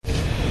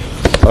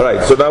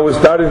Alright, so now we're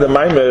starting the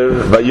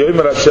Maimer,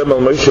 Vayomer Hashem al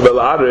Moshe vel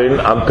Aaron,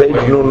 on page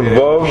Nun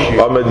Vov,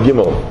 Ahmed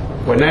Gimel.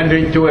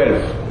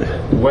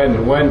 112.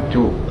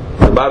 112.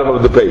 The bottom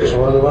of the page.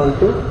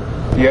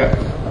 112? Yeah.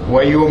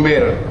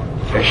 Vayomer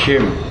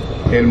Hashem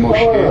el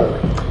Moshe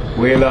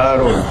vel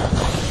Aaron.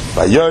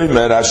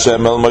 Vayomer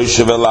Hashem al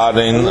Moshe vel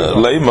Aaron,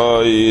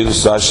 Leimoir.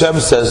 So Hashem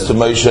says to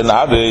Moshe and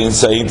Aaron,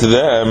 saying to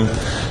them,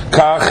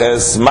 Kach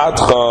es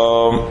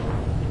matcha,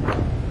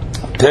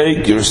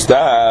 take your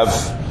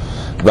staff,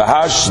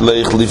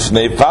 V'hashlech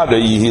lifnei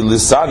Paroi yihi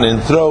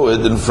lisanin, throw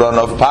it in front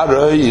of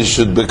Paroi, you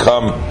should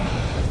become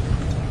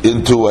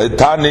into a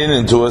tanin,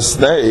 into a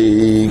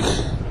snake.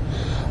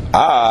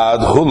 Ad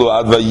hulu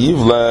ad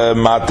vayivle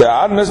mate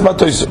arnes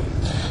matoisim.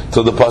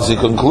 So the pasuk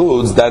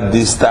concludes that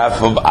the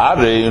staff of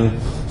Aaron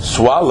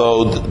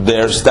swallowed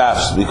their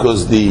staffs,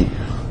 because the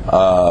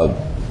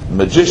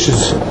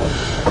magicians,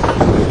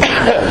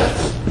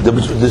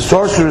 the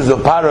sorcerers of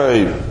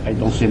Paroi. I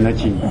don't say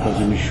nothing because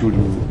the Mishul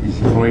is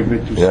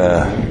prohibited to say.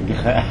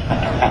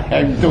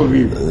 I'm told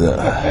him.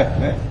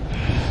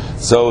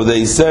 So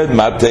they said,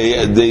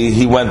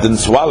 he went and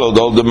swallowed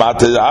all the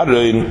Mate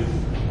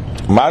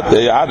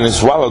Aaron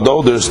swallowed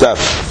all their stuff.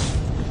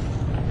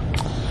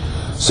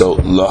 So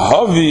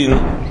lahavin,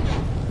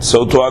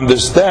 so to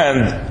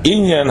understand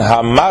inyan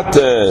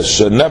hamate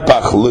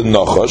shenepach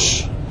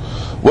linochosh,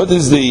 what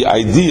is the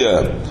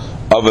idea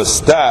of a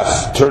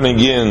staff turning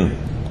in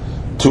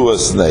to a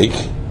snake?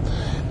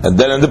 And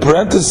then in the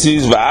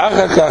parentheses,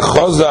 v'achaka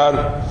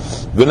chozar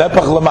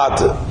v'nepach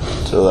lamate.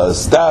 So a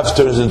staff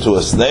turns into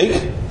a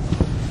snake,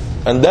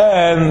 and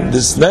then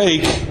the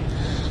snake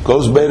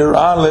goes later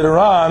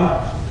on,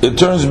 it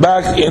turns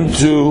back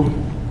into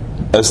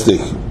a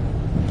stick.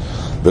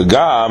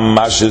 V'gam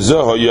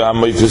mashezeho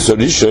yamoifis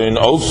orishoin,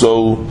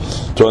 also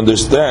to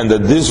understand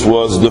that this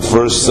was the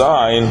first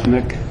sign.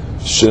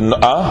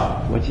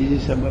 What is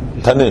this about?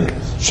 Tanin.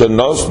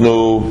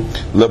 Shenosnu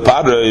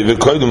leParoi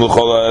v'koidim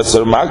l'chol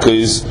ha'eser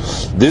makis.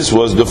 This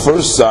was the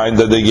first sign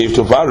that they gave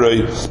to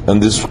Paroi,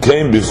 and this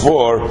came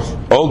before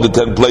all the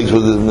 10 plagues.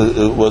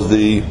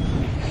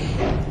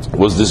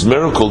 Was this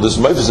miracle, this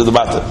Mephis of the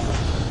Mata?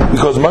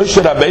 Because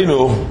Moshe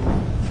Rabbeinu,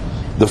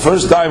 the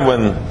first time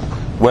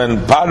when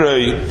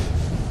Paroi,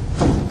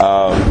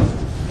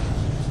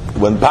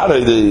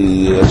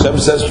 the Hashem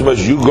says to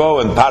Moshe, you go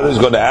and Paroi is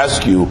going to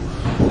ask you,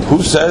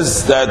 who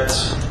says that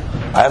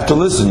I have to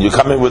listen? You're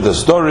coming with a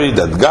story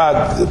that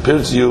God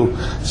appeared to you,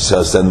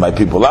 so send my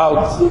people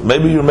out.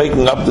 Maybe you're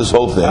making up this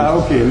whole thing.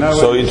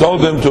 So he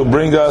told him to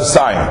bring a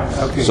sign.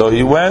 So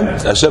he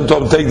went, Hashem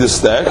told him, take the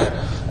stick,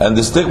 and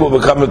the stick will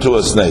become into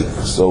a snake.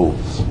 So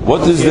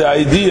what is the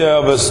idea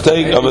of a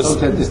stick? I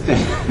don't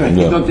understand.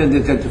 You don't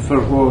understand the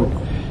first word.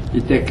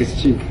 You take a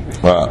stick.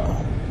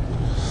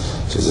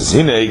 So it says,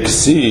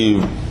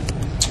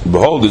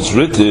 behold, it's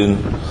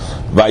written,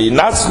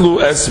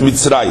 Vayinatzlu es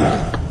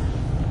Mitzrayim.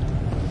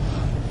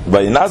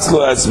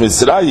 Vayinatzlu es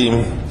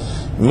Mitzrayim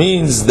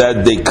means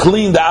that they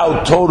cleaned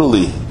out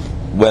totally.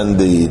 When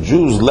the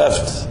Jews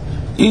left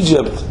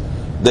Egypt,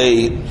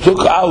 they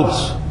took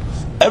out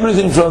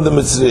everything from the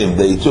Mitzrayim.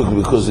 They took,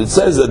 because it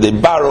says that they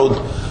borrowed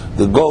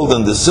the gold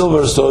and the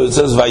silver, so it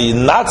says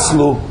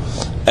Vayinatzlu,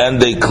 and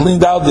they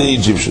cleaned out the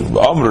Egyptians.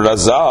 Amr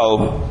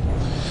Razal,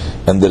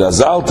 and the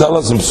Razal tell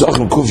us in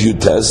Pesachim Kuf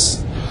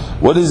Yutes,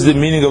 what is the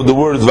meaning of the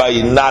word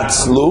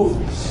Vayinatzlu?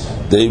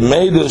 They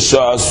made a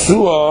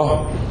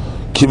sha'asua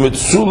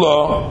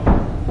kimitzula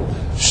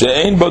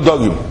she'ein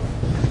bodogim.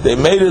 They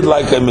made it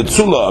like a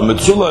mitzula. A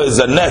mitzula is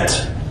a net.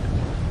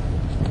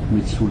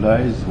 Mitzula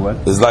is what?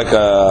 It's like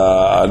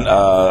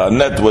a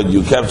net when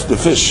you catch the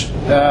fish.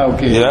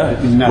 Okay.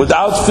 Yeah?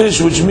 Without fish,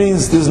 which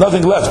means there's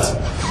nothing left.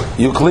 If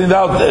you clean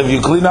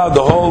out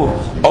the whole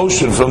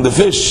ocean from the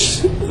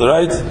fish,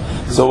 right?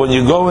 So when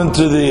you go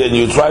into and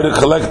you try to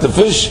collect the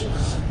fish,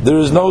 there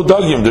is no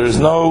dogim, there is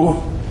no.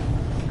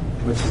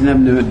 What's the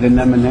name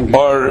in English?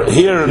 Or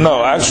here,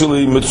 no,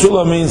 actually,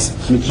 mitzula means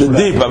the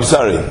deep. I'm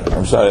sorry,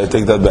 I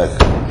take that back.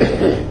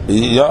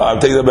 I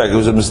take that back, it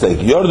was a mistake.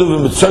 It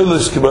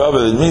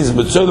means,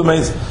 mitzula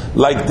means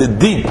like the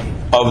deep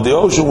of the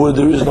ocean where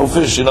there is no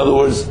fish. In other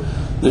words,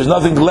 there's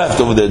nothing left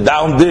over there.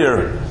 Down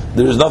there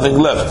is nothing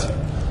left.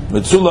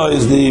 Mitzula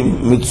is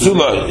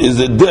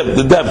the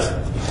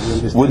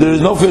depth, where there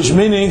is no fish,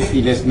 meaning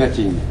there's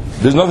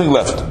nothing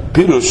left.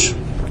 Pirush.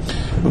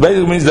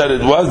 Basically means that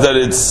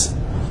it's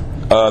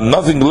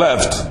nothing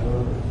left.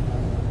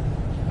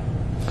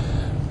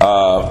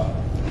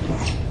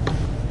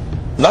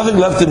 Nothing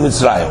left in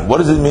Mitzrayim. What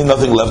does it mean,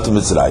 nothing left in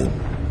Mitzrayim?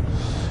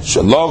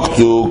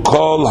 Shaloktu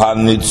kol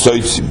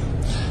hanitzoitzim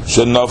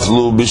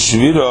shenaflu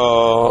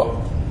b'shvira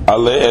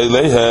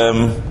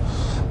aleihem,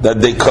 that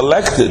they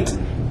collected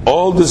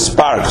all the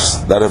sparks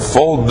that have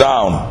fallen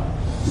down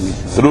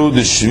through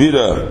the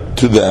shvira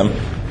to them.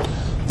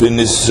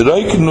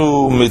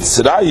 V'nisroiknu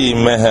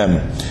Mitzrayim mehem,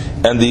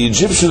 and the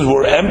Egyptians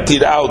were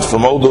emptied out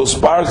from all those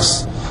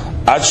sparks.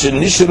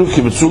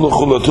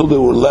 Until they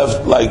were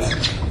left like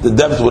the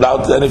depth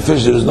without any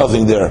fish. There's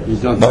nothing there. You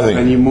don't nothing.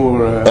 have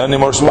any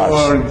more sparks.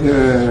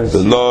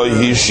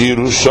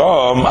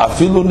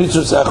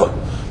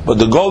 But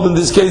the gold in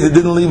this case, they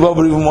didn't leave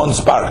over even one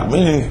spark,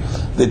 meaning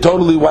they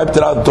totally wiped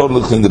it out,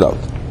 totally cleaned it out.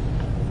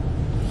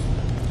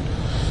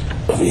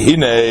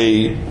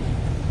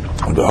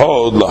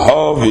 Behold,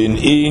 lahavin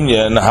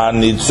inyan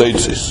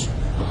hanitzoitzis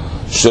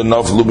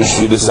shenoflu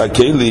b'shviris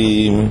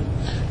hakelim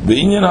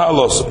b'inyan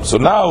ha'alosim. So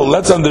now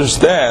let's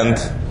understand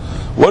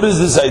what is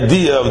this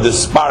idea of the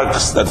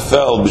sparks that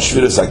fell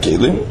b'shviris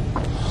hakelim,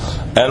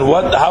 and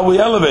how we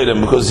elevate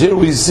them. Because here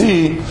we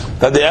see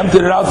that they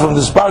emptied it out from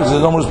the sparks.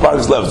 There's no more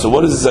sparks left. So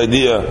what is this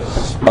idea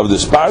of the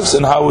sparks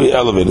and how we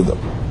elevated them?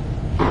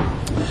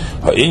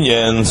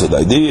 Ha'inyan. So the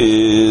idea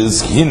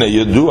is hina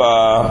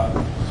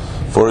yedua.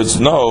 For it's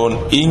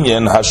known,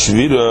 Inyan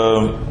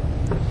Hashvira,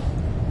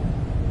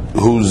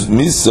 whose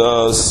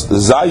misas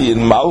Zayin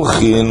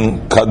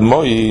Malchin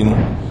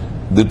Kadmoin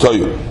the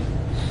Toyu.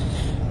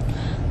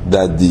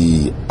 That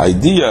the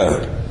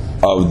idea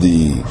of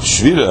the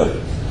Shvira,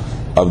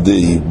 of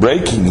the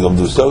breaking of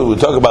the story, we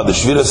talk about the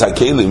Shvira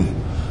Sakelim,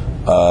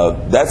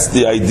 that's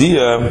the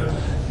idea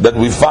that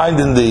we find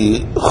in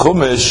the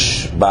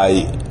Chumash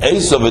by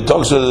Esav. It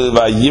talks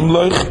about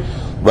Yimloch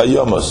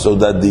Vayomos, so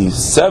that the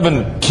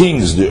 7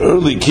 kings, the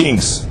early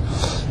kings,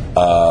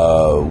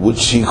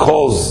 which he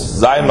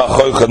calls Zayim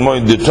Achoy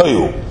Kadmoin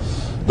Detoyu,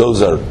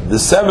 those are the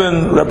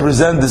 7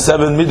 represent the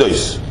 7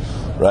 midos,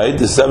 right?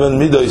 The 7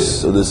 midos,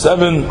 so the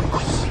 7,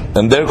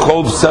 and they're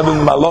called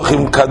 7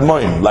 Malachim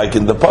Kadmoin, like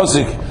in the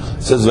Pasuk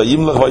it says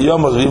Vayimlach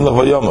Vayomos, Vayimlach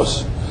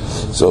Vayomos.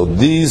 So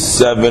these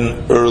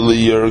 7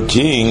 earlier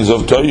kings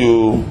of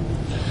Toyu,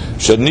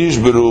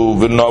 Shanishberu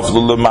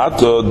V'Noflu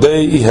Lemata,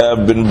 they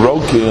have been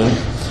broken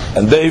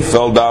and they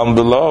fell down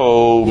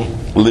below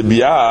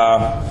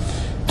Libya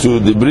to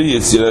the Bri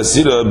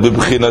Yitzirasira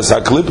Bibchinas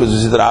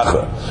HaKlippus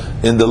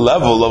Yitracha, in the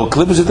level of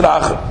Klippus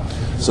Yitracha.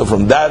 So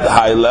from that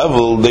high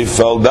level they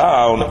fell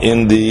down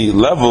in the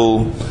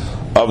level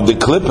of the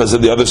Klippus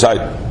at the other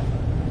side.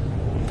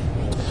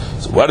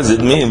 So what does it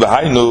mean?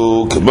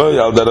 V'hainu K'boy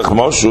al derech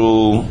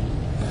moshul.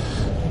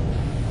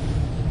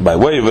 By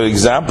way of an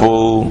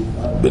example,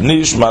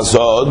 B'nishmas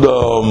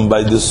ha'adam,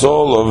 by the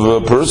soul of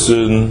a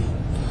person,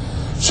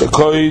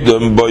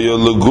 Shekoidem boyo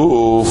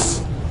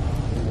leguf,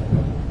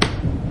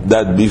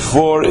 that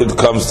before it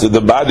comes to the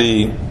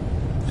body,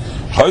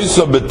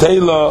 Hoysa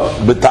betela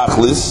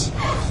betachlis,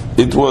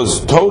 it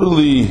was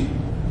totally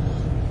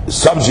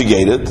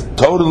subjugated,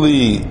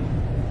 totally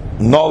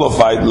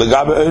nullified,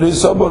 legabe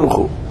eirisa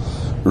baruchu,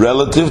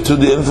 relative to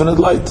the infinite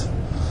light.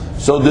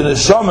 So the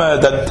neshama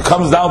that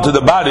comes down to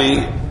the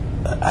body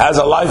has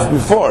a life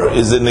before,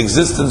 is in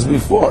existence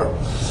before.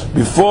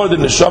 Before the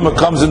neshama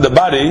comes in the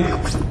body,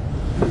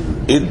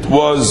 it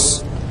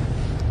was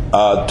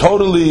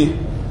totally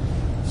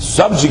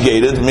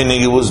subjugated,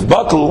 meaning it was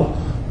bottled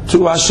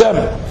to Hashem,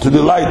 to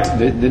the light.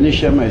 The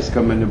neshama is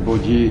coming in the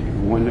body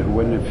when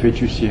a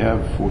fetus you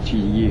have 40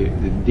 years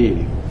a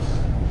day.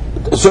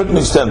 To a certain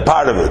extent,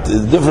 part of it.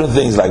 Different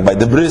things, like by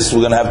the bris,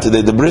 we're going to have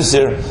today the bris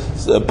here.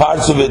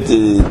 Parts of it,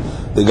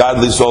 the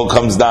godly soul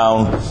comes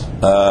down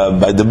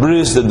by the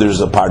bris, then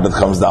there's a part that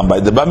comes down by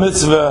the bar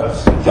mitzvah.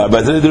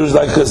 By there's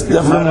like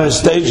different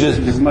stages.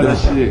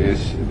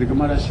 The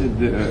Gemara said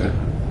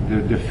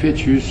the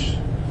fetus,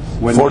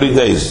 when 40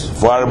 days,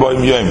 for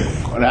Arbaim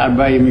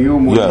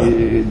Yom.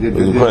 The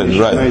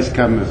neshama is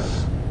coming.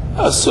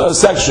 A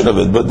section of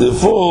it, but the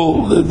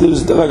full,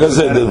 there's, like I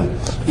said,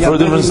 for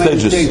different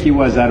stages. He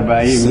was 40.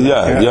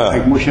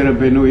 Like Moshe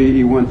Rabbeinu,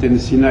 he went in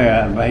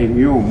Sinai 40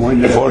 yom.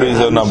 40 is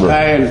a number.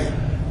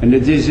 In the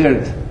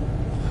desert,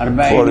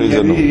 40 is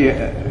a number.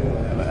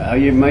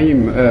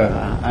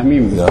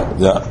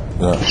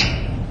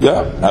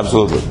 Yeah,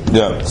 absolutely.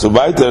 Yeah. So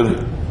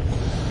weiter.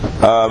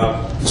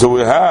 So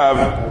we have,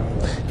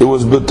 it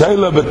was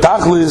betayla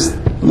betachlis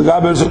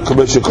legaber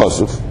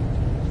k'beshekosuf.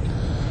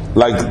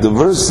 Like the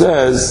verse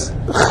says,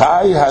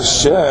 Chai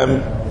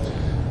Hashem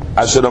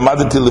asher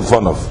amadeti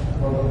lefonov.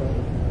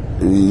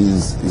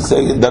 He's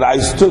saying that I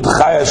stood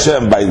Chai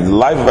Hashem, by the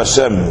life of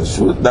Hashem,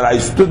 that I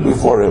stood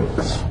before Him.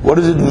 What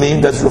does it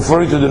mean? That's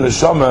referring to the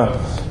neshama,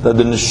 that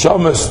the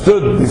neshama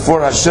stood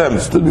before Hashem.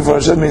 Stood before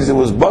Hashem means it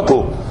was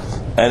bottled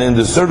and in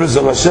the service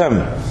of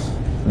Hashem.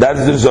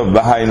 That's the of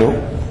Bahainu.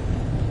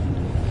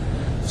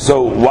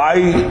 So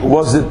why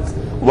was it?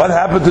 What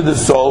happened to the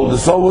soul? The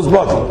soul was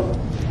bottled.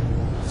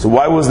 So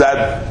why was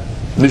that?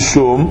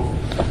 Mishum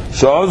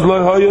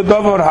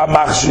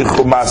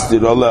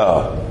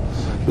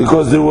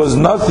because there was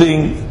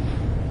nothing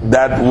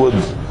that would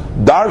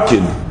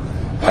darken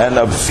and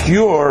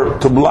obscure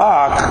to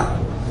block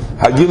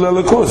Hagil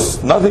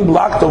Elikus. Nothing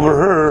blocked over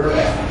her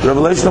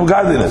revelation of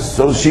godliness,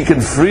 so she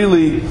can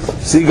freely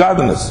see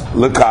godliness.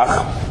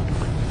 Lekach,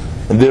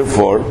 and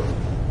therefore,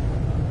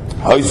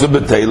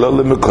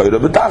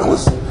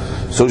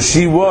 so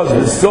she was,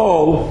 the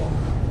soul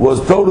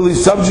was totally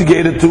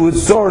subjugated to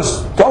its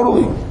source,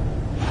 totally.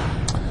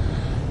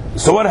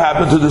 So what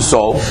happened to the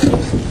soul?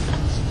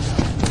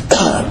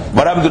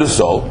 What happened to the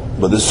soul?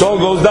 but the soul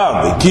goes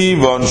down.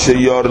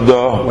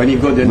 When he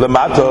goes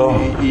Lemato,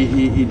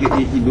 he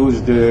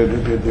knows the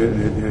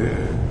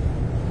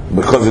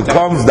because it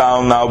comes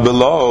down now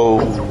below,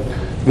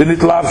 and it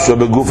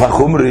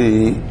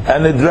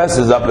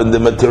dresses up in the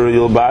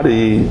material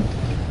body.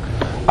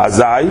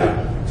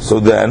 Azai, so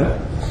then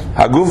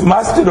Haguf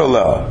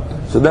Mastirola.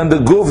 So then the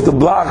guf,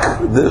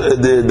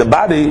 the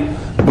body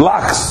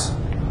blocks,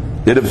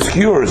 it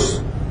obscures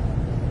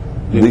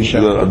for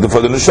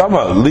the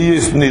neshama.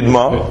 Liyis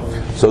nidma.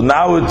 So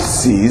now it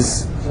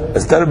sees,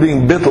 instead of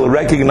being bittul,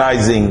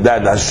 recognizing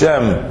that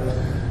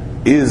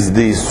Hashem is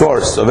the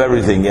source of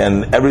everything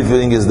and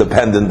everything is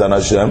dependent on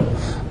Hashem.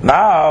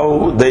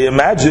 Now they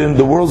imagine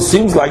the world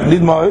seems like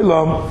nidma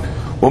olam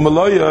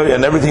umeloya,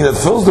 and everything that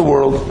fills the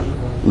world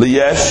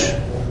liyesh,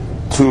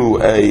 to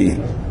a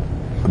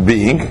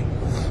being.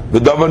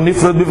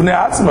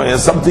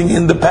 Is something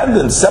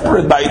independent,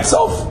 separate by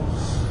itself.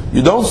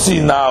 You don't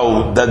see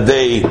now that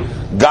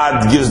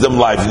God gives them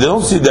life. You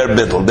don't see their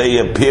bittul. They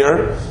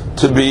appear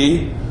to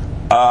be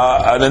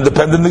an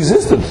independent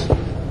existence.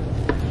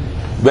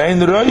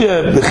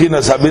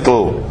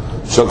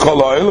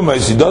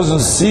 He doesn't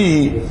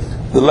see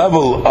the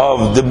level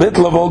of the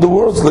bittul of all the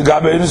worlds,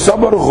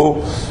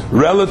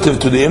 relative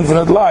to the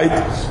infinite light,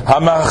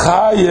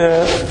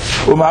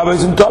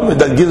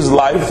 that gives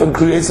life and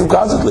creates them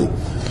constantly.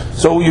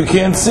 So you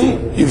can't see.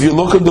 If you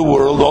look at the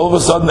world, all of a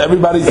sudden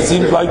everybody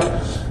seems like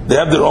they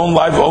have their own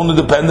life, own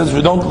independence.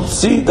 We don't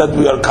see that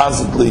we are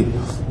constantly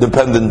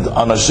dependent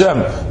on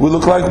Hashem. We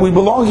look like we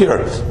belong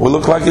here. We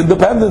look like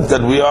independent,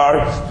 that we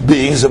are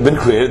beings have been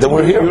created and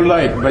we're here. You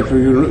like, but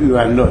you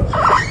are not.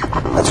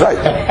 That's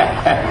right.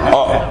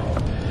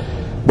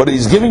 But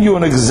he's giving you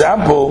an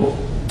example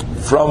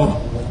from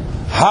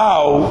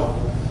how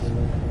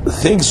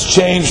things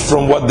change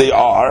from what they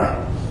are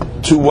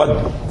to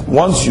what,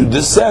 once you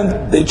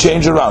descend, they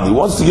change around. He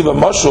wants to give a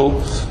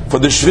mashal for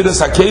the Shviras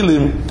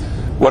HaKelim,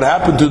 what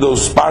happened to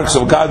those sparks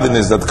of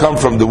godliness that come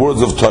from the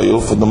words of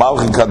Toyu, from the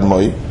Malchin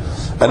Kadmoi,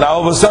 and now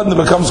all of a sudden it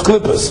becomes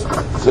klippas.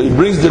 So he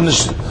brings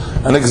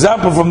an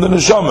example from the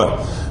neshama.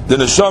 The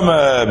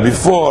neshama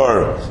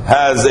before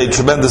has a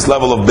tremendous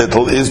level of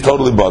bittul, is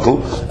totally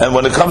bottle, and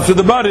when it comes to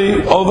the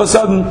body, all of a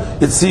sudden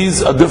it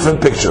sees a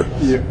different picture.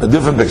 Yeah. A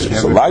different picture.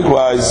 So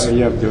likewise,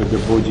 you have the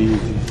body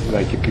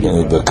like a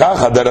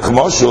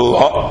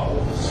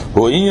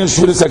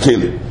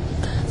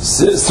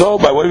so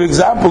by way of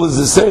example is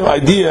the same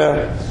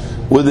idea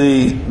with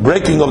the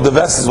breaking of the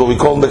vessels, what we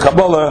call in the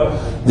Kabbalah,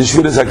 the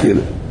Shviras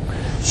HaKelim.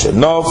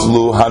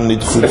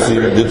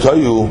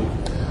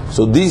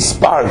 So these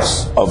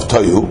sparks of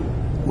Toyu,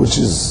 which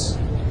is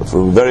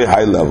from a very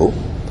high level,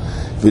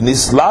 and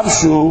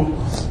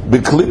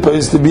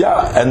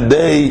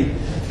they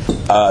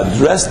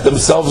dress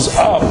themselves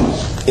up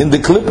in the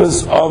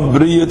klippas of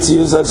Bria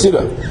Tziyas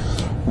Atzira.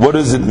 What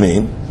does it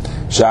mean?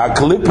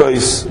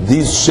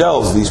 These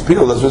shells, these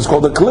peels, that's what it's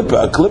called a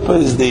klippa. A klippa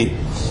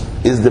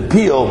is the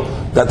peel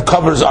that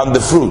covers on the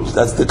fruit.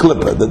 That's the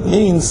klippa. That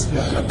means,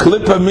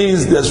 klippa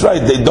means, that's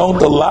right, they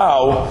don't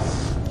allow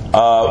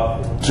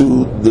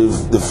to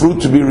the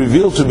fruit to be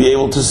revealed, to be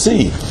able to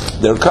see.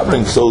 They're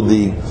covering. So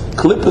the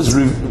klippas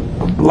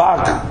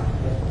block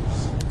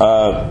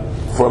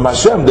from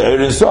Hashem, the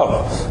Ein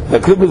Sof. The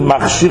klippas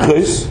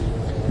machshiches,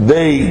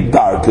 they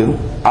darken,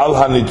 al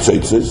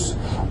hanitzotzes,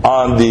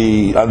 on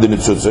the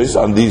nitzutzes,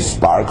 on these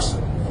sparks.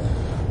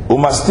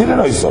 Umastirin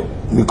oisam,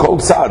 we call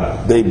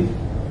tzad, they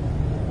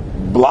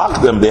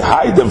block them, they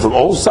hide them from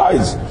all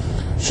sides.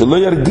 Shelo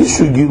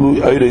yargishu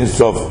gilu Ein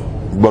Sof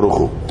Baruch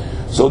Hu.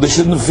 So they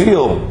shouldn't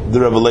feel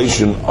the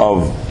revelation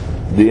of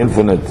the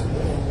infinite,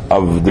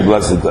 of the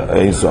blessed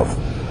Ein Sof.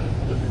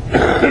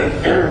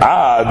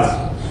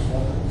 Ad,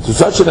 to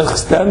such an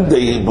extent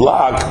they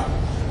block,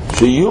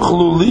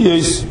 sheyuchlu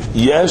liyos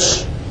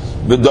yesh.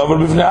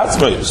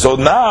 So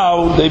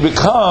now they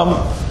become,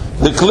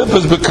 the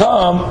klippas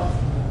become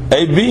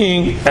a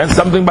being and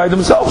something by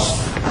themselves.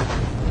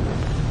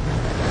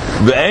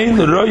 And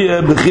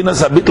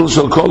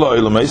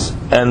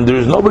there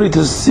is nobody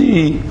to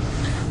see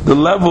the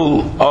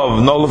level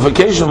of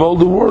nullification of all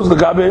the worlds, the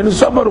Gabe Ein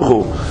Sof Baruch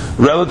Hu,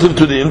 relative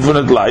to the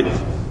infinite light.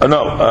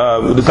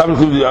 The topic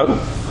of the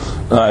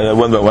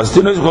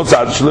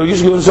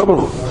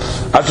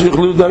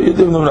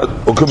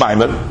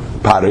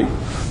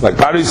like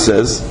Pari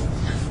says,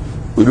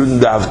 we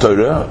didn't have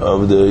Torah.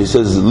 He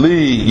says,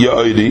 Li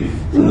Ya'odi,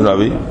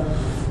 Ravi,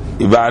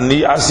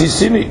 Ivani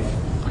Asisini.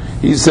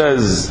 He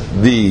says,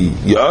 the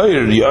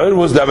Ya'ir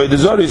was the Avodah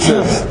Zarah. He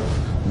says,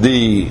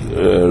 the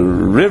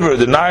river,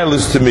 the Nile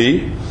is to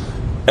me,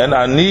 and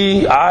I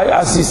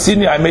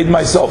Asisini, I made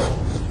myself.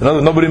 In other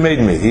words, nobody made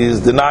me. He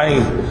is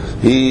denying,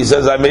 he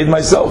says, I made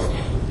myself.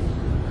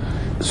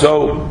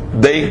 So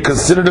they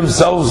consider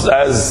themselves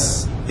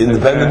as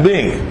independent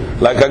being,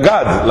 like a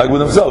god, like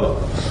with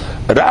himself.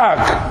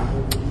 Rak,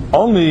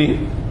 only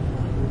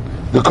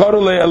the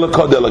Korolei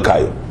Elokod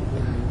Elokayim.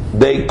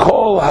 They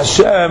call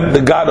Hashem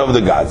the God of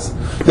the gods.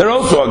 They're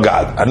also a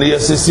god, Ani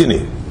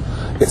Asisini.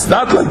 It's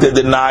not like they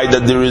deny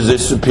that there is a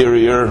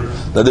superior,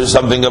 that there's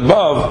something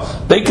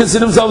above. They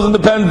consider themselves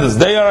independent.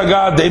 They are a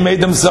God. They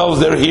made themselves.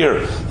 They're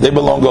here. They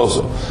belong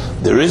also.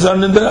 There is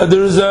an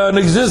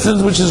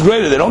existence which is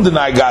greater. They don't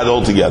deny God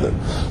altogether,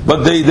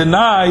 but they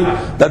deny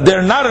that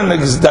they're not an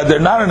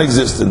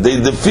existence.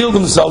 They feel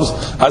themselves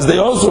as they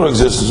also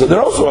exist. So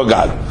they're also a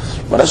God.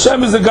 But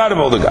Hashem is the God of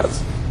all the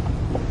gods.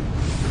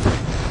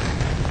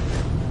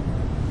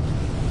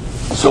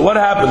 So what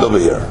happened over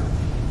here?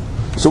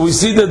 So we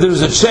see that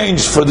there's a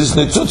change for this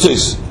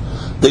Nitzutzis.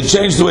 They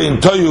changed the way in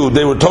Toyu,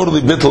 they were totally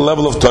bittul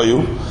level of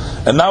Toyu,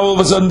 and now all of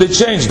a sudden they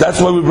changed. That's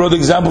why we brought the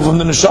example from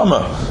the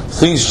Neshama.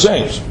 Things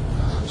change.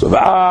 So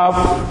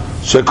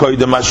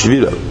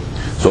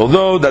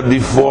although that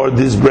before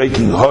this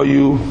breaking,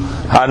 Hoyu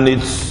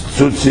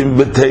Hanitzutzim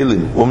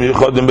Betelim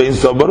Umyichodim Bein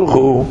Sof Baruch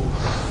Hu,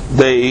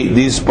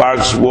 these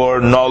sparks were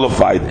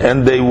nullified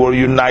and they were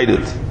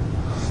united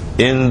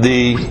in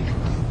the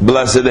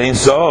blessed Ein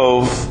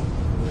Sof.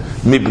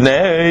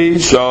 Mipnei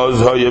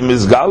shows Hoya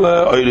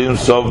Mizgala Oirim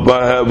Sof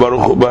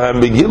Baruch Hu Bahem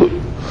Begilu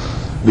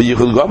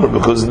B'Yichud Gomer,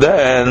 because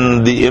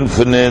then the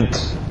infinite,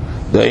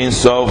 the Ein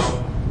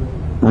Sof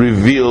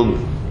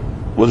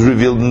was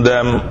revealed in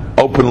them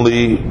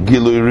openly,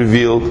 Gilui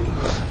revealed,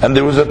 and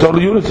there was a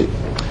total unity.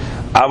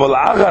 Aval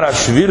Agar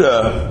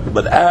Ashvira,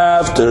 but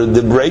after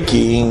the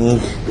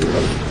breaking,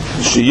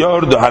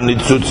 Shiyor the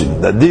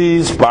Hanitzutzin, that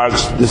these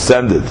sparks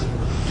descended.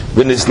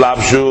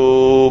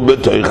 V'nislapshu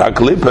b'toich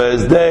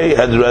haklippas, they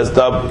had dressed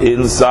up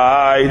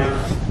inside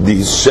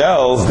these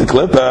shells, the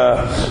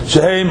klippa.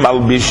 Shehem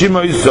malbishim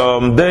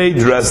oisom, they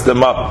dressed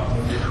them up.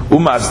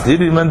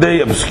 Umastirim, and they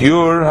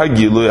obscure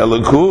hagilu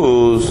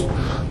elokus,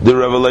 the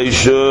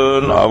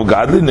revelation of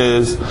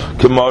godliness.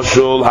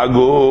 Kemoshul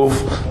haguf,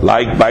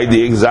 like by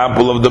the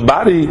example of the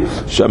body.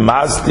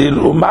 Shemastir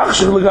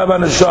umachshir l'gav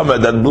neshama,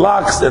 that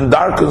blocks and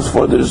darkens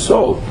for their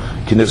soul.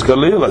 Kines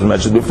kalil, as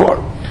mentioned before.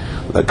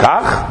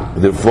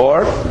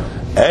 Therefore,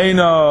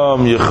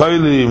 Einam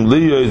Yecholim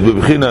Liyos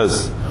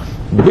Bibchinas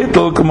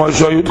Bittul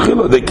K'mosho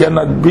Yutchilo. They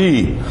cannot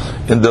be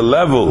in the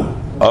level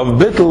of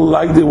Bittul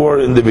like they were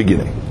in the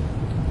beginning.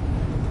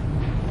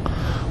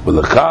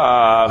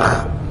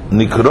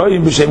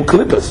 Nikroim B'Shem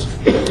Klippas,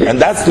 and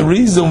that's the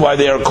reason why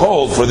they are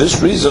called. For this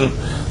reason,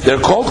 they're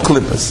called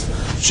Klippas.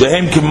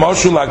 Shehem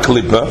K'moshu La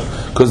Klippa,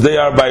 because they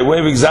are by way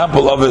of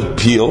example of a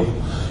peel.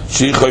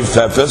 That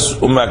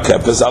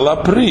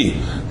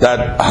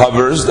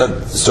hovers,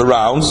 that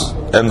surrounds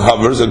and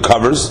hovers and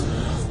covers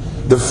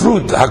the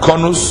fruit,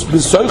 hakonus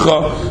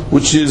b'soicha,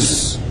 which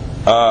is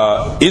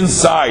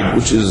inside,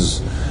 which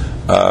is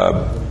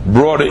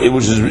broad,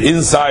 which is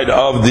inside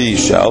of the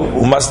shell,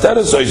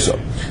 umasteres oiso,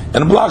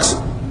 and blocks it.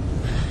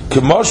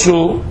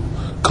 Kemoshu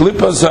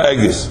klipas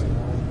ha'egis,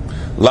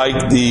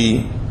 like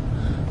the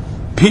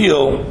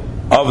peel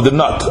of the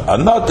nut. A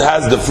nut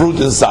has the fruit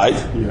inside,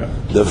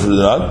 the fruit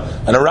nut,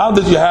 and around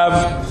it you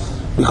have,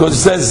 because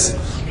it says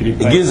it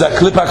gives a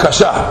klipa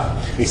kasha.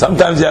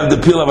 Sometimes you have the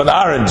peel of an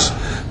orange,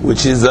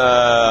 which is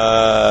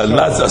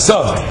not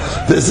soft.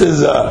 This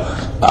is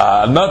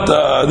not.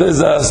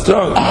 This is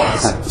strong.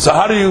 So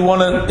how do you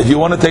want to? If you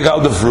want to take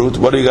out the fruit,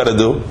 what do you got to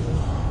do?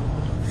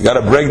 You got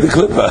to break the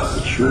klipa.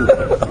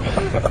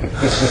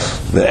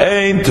 The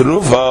ain't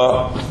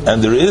trufa,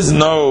 and there is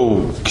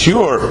no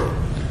cure.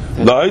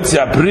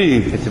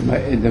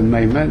 The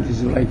Maimon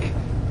is like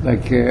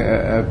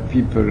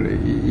people.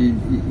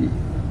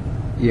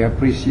 He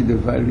appreciates the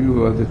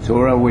value of the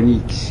Torah when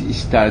he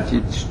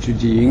started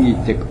studying. He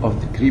take off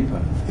the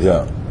klipa.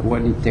 Yeah.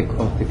 When he take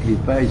off the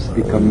klipa, it's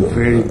become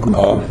very good.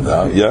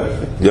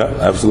 Yeah,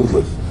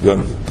 absolutely.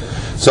 Good.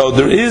 So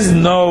there is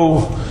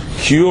no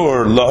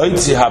cure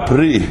lahoitzi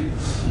hapri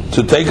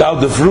to take out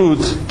the fruit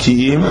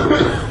kiim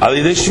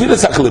alidei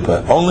shviras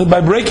haklipa, only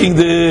by breaking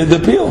the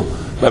peel,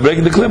 by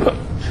breaking the klipa.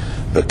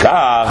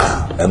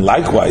 And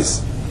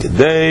likewise,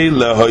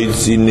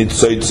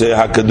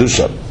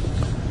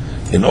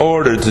 in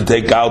order to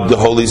take out the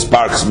holy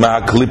sparks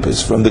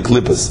klippas, from the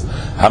klippas,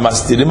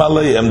 hamastirim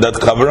aleim, that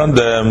cover on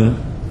them,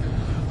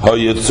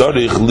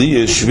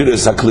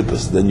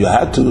 then you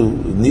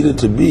needed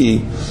to be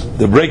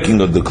the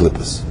breaking of the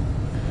klippas.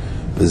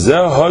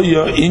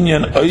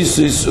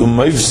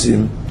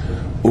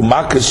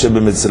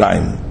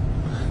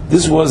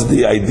 This was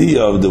the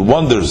idea of the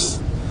wonders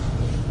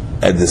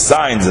and the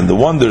signs and the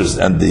wonders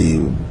and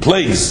the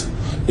plagues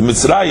in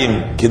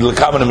Mitzrayim,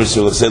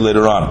 we'll say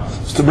later on,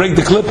 was to break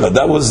the klippa.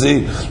 That was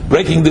the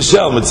breaking the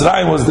shell.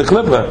 Mitzrayim was the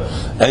klippa,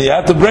 and you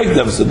had to break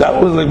them. So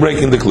that was like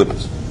breaking the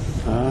klippas.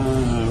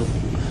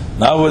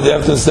 Now they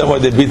have to understand why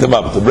they beat them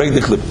up, to break the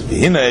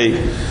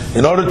klippas.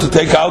 In order to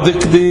take out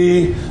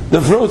the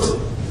fruit.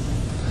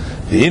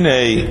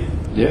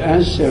 The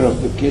answer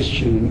of the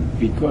question,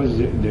 because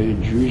the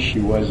Jewish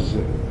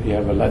he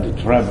have a lot of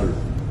trouble.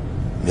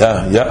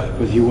 Yeah.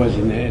 Because he was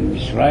in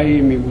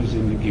Mitzrayim, he was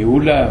in the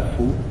Geula,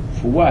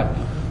 for what?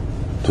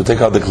 To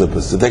take out the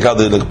klippas, to take out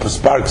the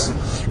sparks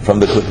from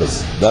the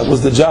klippas. That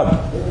was the job.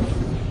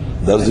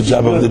 That was the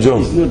job of the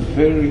Jew. It's not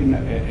very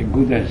a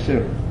good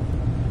answer.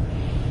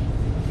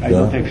 I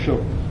don't think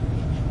so.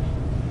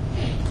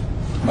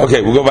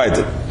 Okay, we'll go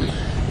weiter.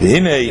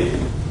 Hinei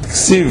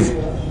ksiv.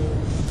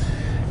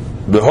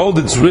 Behold,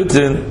 it's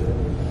written,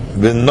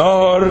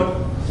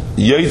 V'nor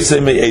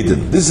yoytze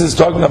me'eden. This is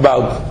talking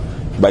about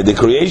by the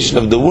creation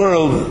of the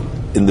world.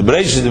 In the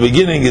Bereshit, in the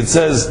beginning, it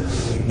says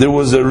there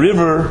was a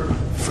river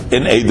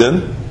in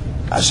Eden.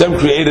 Hashem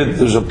created.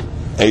 There was a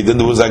Eden.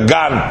 There was a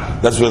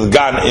Gan. That's with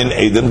Gan in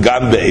Eden.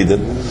 Gan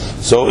be'Eden.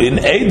 So in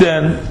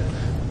Eden,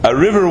 a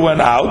river went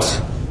out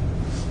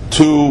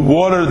to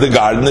water the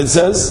garden. It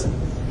says,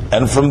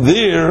 and from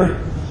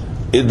there,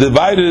 it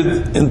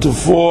divided into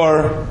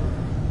 4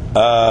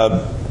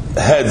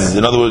 heads.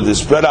 In other words, they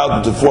spread out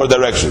into 4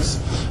 directions,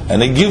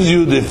 and it gives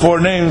you the 4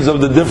 names of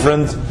the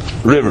different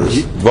rivers.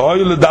 Shem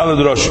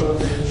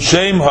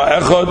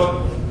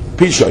ha'echad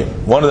Pishoin.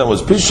 One of them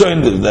was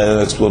Pishoin. The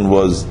next one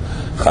was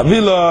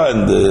Chavila,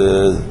 and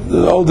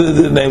all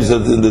the names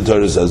that in the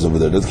Torah says over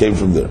there that came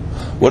from there.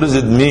 What does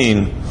it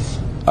mean?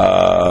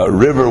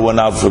 River went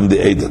out from the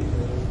Eden.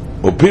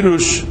 Or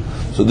Pirush.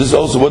 So this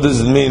also, what does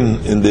it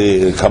mean in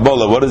the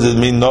Kabbalah? What does it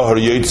mean? Nohar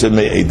Yoytze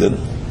me'Eden.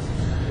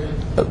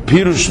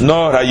 Pirush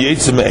Nohar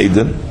Yoytze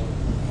me'Eden.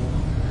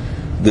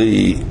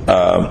 The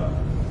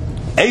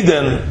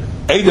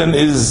Eden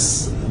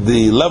is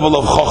the level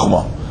of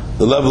Chokhmah.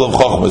 The level of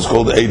Chokhmah is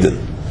called Eden.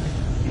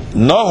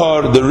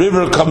 Nohar, the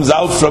river comes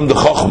out from the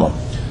Chokhmah.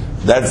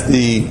 That's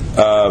the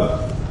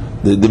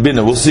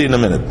Binah. We'll see in a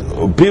minute.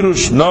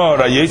 Pirush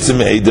Nohar Yoytze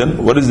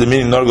me'Eden. What is the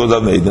meaning? Nohar goes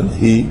out from Eden.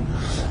 He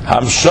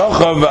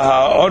Hamshocha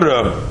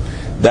v'ha'ora,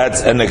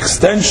 that's an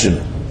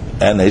extension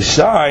and a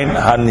shine,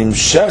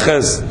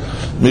 hanimsheches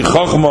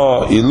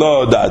michochma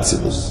ilo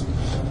da'atzilus,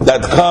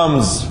 that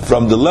comes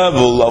from the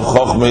level of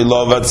chochma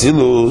ilo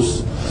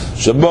v'atzilus,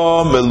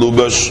 shebo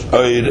melubash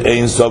oir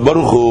ein sof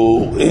baruch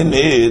hu, in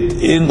it,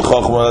 in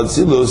chochma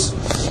v'atzilus,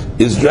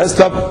 is dressed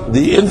up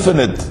the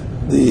infinite,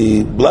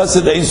 the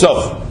blessed Ein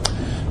Sof.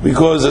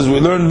 Because as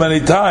we learned many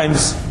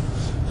times,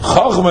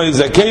 chochma is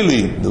a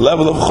keli, the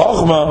level of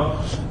chochma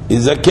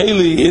is a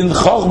keli in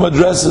Chokhmah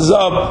dresses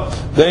up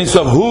the Ein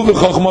Sof. Hu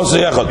v'Chokhmah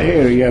seyachad.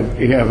 Here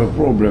you have a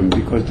problem,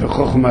 because the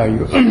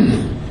Chokhmah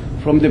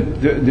from the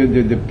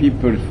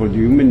people, for the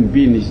human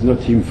being, is not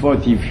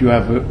himfot if you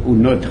have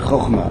not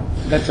Chokhmah.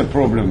 That's a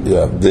problem.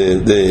 Yeah,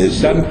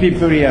 some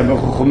people have a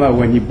Chokhmah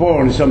when you're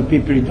born, some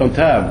people don't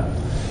have.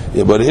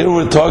 Yeah, but here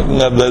we're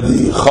talking about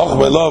the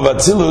Chokhmah Elo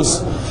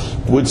Vatzilus,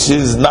 which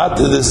is not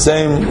at the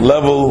same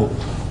level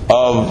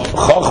of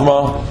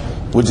Chokhmah,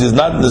 which is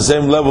not the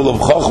same level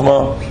of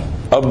Chokhmah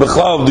of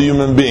Bechlal, of the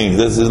human being.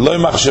 This is Loi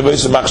Machshavei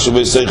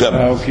Machshavei Seichem.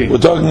 Okay. We're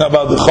talking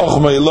about the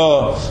Chokhmah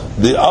Ilah,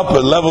 the upper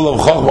level of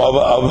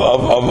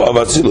Chokhmah of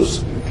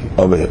Atzilus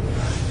over here.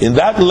 In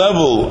that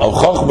level of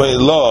Chokhmah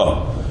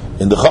Ilah,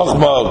 in the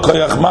Chokhmah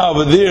Koyach Ma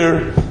over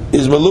there,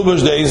 is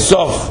Melubash the Ein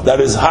Sof, that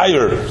is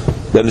higher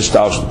than the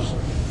Shtalshlus.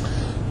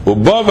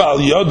 Ubav al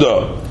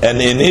Yoda, and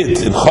in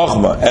it, in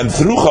Chokhmah, and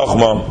through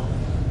Chokhmah,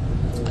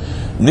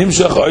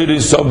 Nimshach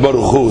Oiri Sof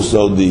Baruch Hu,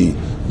 so the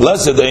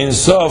blessed Ein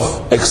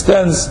Sof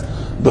extends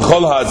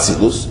B'chol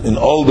HaAtzilus, in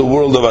all the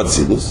world of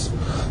Atzilus.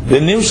 The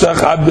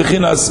Nimshach Ad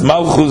Bechinas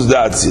Malchus de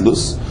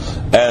Atzilus,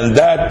 and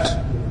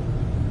that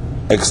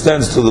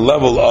extends to the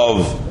level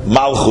of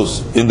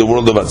Malchus in the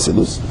world of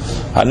Atzilus.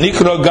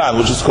 Hanikra Gan,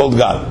 which is called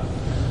Gan.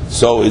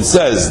 So it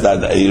says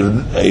that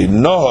a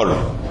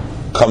Nohar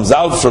comes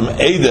out from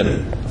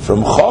Eden,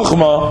 from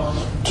Chokhmah,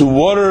 to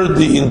water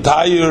the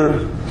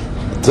entire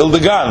till the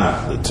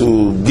Gan,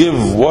 to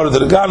give water to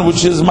the Gan,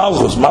 which is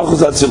Malchus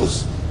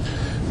Atzilus.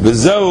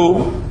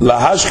 V'zeu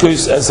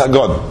lahashkois es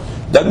hagon.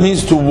 That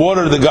means to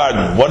water the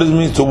garden. What does it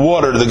mean to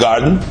water the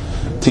garden?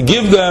 To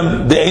give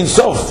them the Ein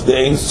Sof. The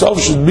Ein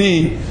Sof should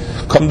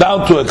come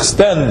down to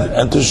extend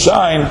and to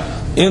shine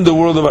in the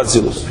world of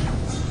Atzilus.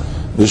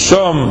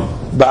 V'shom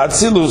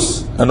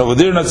ba'atzilus, and over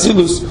there in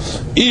Atzilus,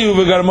 iyu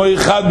v'garmoi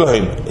chad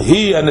b'hem.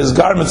 He and his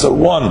garments are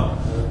one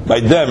by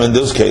them in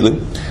those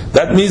kelim.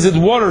 That means it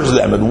waters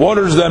them. It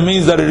waters them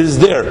means that it is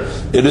there.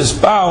 It is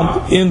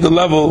found in the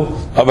level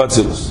of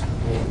Atzilus.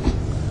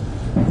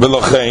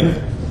 V'lochein,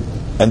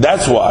 and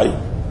that's why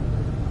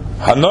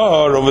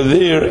Hanohar over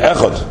there,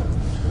 Echad.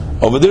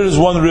 Over there is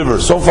one river.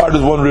 So far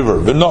there's one river.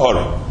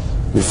 V'nohar.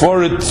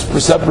 Before it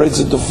separates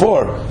into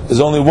 4, there's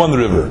only one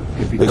river.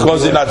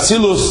 Because in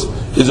Atzilus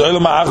is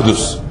Olam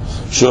HaAchdus.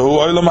 Shehu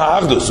Olam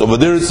HaAchdus. Over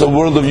there it's a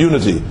world of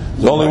unity.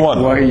 There's only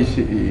one. Why is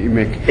he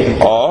make?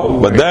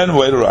 But then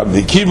wait around.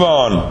 The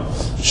Kivan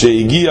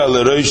Sheigia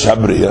Leroish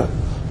Habriya.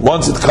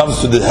 Once it comes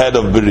to the head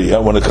of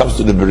Beriya, when it comes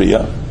to the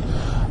Beriya,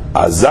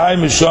 Azai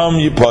Misham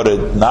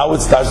Yiparet. Now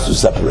it starts to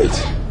separate.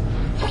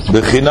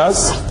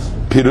 Bechinas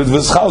Pirut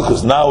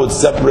V'Schalkus. Now it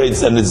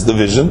separates and it's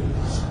division.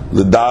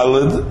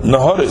 L'Daled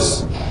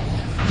Nahoris.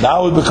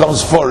 Now it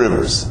becomes 4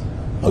 rivers.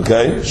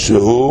 Okay?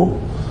 Shehu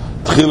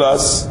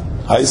Tchilas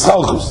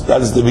HaYischalkus.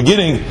 That is the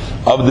beginning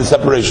of the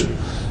separation.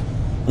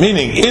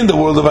 Meaning, in the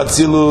world of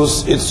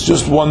Atzilus, it's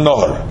just one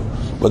Nohar.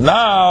 But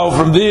now,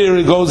 from there,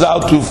 it goes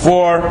out to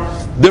 4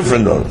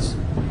 different Nohars.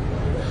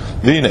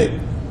 V'inei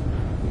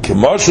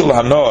Kemoshul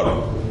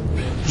Hanor.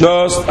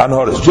 Just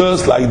Anhoris.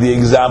 Just like the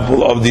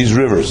example of these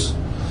rivers.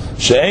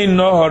 She'ein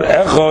nohar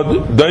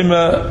echad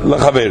doime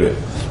lechaveru.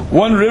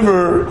 One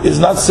river is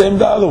not the same as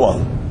the other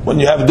one. When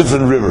you have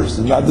different rivers,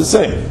 it's not the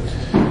same.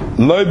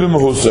 Loi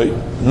b'mehusay,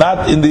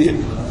 not in the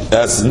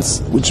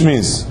essence, which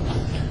means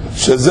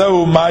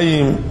shezeu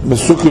mayim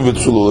mesukim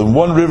v'tzululim.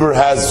 One river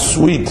has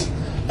sweet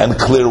and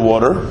clear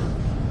water.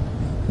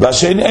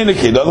 V'ashein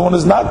einekei, the other one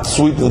is not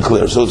sweet and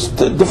clear, so it's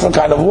a different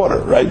kind of water,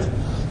 right?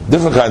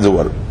 Different kinds of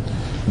water.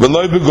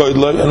 V'loi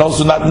b'goydloi, and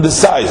also not in the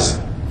size.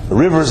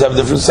 Rivers have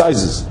different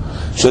sizes.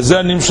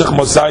 Shezeh nimshech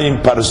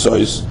mosayim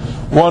parsois.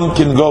 One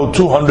can go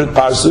 200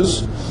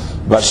 parses,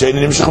 v'ashein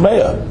nimshech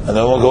meya, and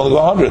then one can only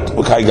go 100.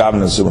 Ukai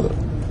gavin and similar.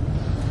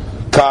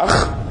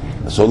 Kach.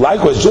 So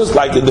likewise, just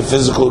like in the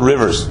physical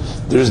rivers,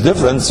 there is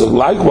difference. So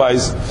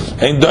likewise,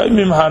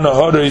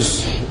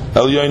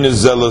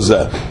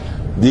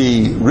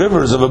 the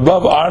rivers of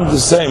above aren't the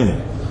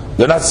same.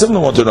 They're not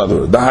similar one to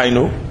another.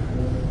 Dahainu,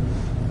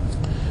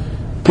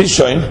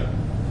 Pishoin,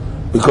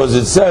 because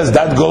it says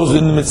that goes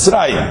in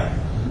Mitzrayim.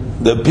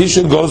 The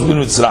Pishon goes in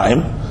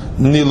Mitzrayim.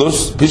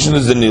 Nilus, Pishon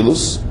is the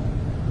Nilus.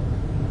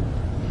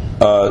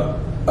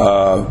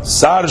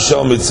 Sar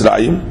Shel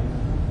Mitzrayim,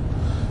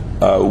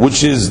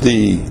 which is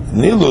the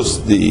Nilus,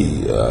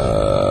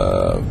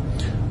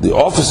 the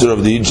officer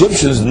of the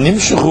Egyptians.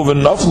 Nimshechu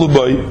v'naflu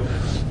boy.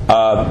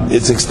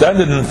 It's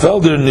extended and fell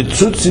there.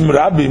 Nitzutzim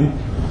rabim,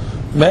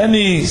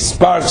 many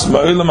sparks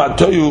ma'olam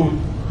atoyu,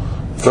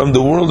 from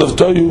the world of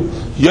Toyu.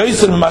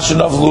 Yoser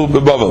mashenaflu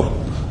bebavel,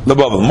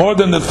 lebavel, more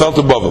than that fell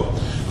to Bavel,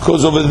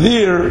 because over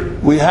there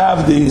we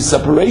have the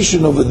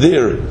separation over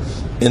there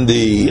in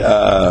the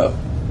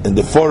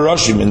four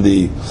Roshim, in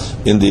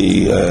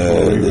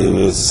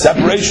the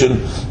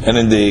separation, and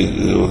in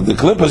the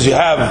Klippas you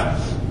have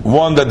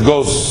one that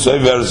goes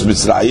Severus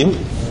Mitzrayim,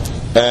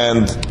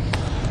 and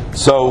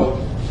so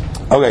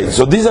okay.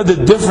 So these are the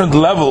different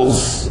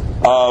levels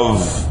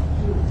of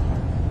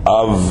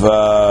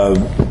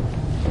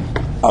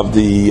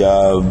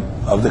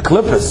the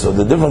Klippas, so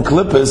the different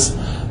Klippas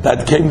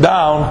that came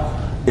down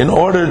in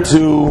order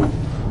to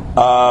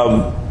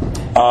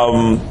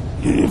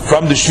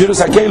from the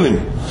Shviras HaKelim,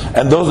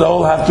 and those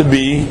all have to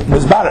be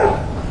mizbarer.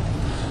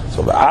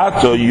 So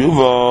v'ato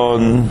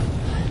yuvon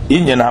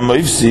inyan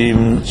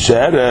hamoifsim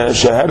shehera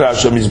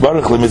Hashem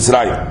yizbarach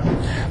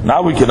leMitzrayim.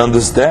 Now we can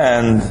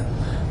understand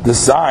the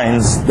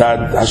signs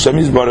that Hashem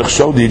yizbarach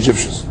showed the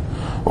Egyptians.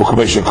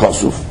 U'kamei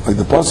shekosuf, like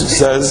the pasuk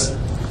says,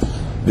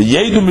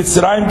 v'yedu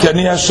Mitzrayim ki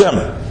ani Hashem.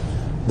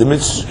 The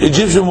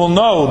Egyptian will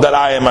know that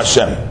I am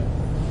Hashem.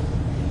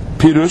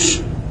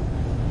 Pirush.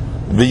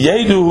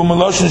 V'yedu hu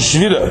meloshen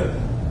shvira.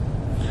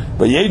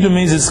 But yedu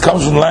means it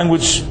comes from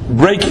language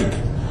breaking.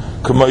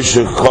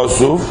 K'moshe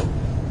chosuf.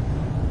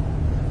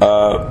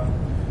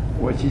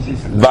 What is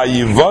this?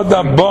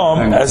 Vayivoda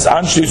bom as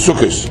anshei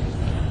sukkos.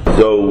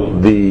 So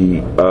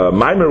the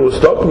Maimer was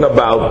talking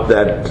about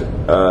that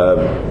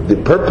the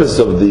purpose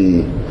of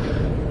the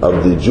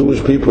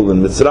Jewish people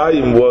in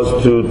Mitzrayim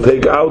was to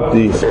take out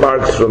the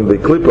sparks from the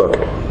klipa,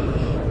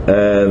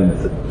 and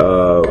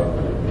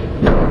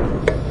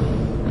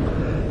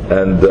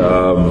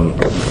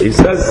he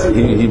says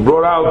he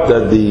brought out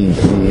that the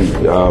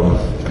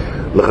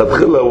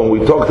L'chatchila, when we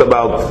talked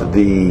about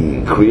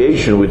the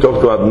creation, we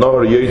talked about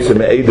Nohar Yotzei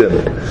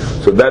Me'eden,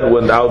 so that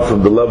went out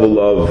from the level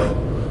of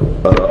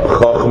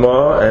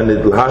Chochmah, and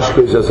it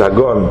Hashkesh as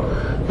Hagon,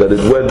 that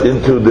it went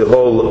into the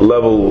whole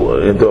level,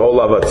 into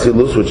all of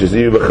Atzilus, which is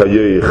Yiv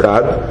Chayoy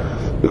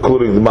Echad,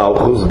 including the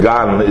Malchus.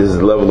 Gan is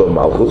the level of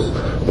Malchus.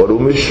 But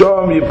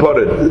Umisham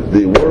Yiporet,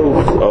 the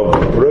world of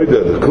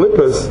Broida, the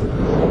Klippas,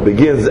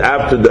 begins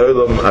after the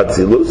Olam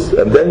Atzilus,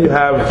 and then you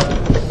have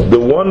the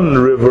one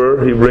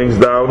river he brings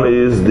down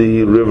is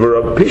the river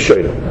of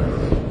Pishoin,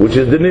 which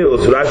is the Nil.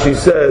 So Rashi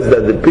says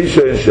that the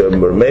Pishoin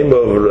Shem, or name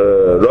of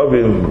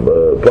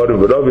Ravim, part of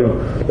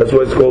Ravim, that's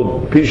why it's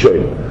called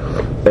Pishoin,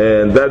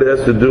 and that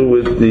has to do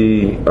with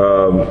the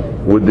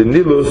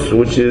Nilus,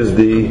 which is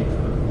the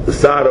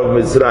Sar of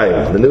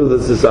Mitzrayim. The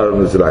Nilus is the Sar of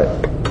Mitzrayim.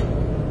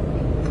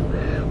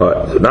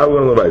 Alright, so now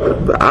we're going to write it.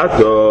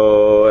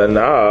 Ato, and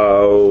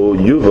now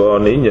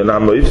Yuvon Inyan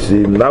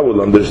HaMoifsim, now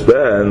we'll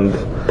understand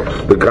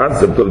the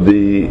concept of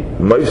the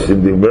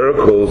Moifsim, the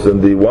miracles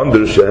and the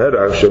wonders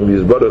Shehera Hashem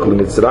Yizbarach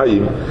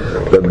L'Mitzrayim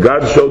that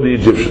God showed the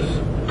Egyptians.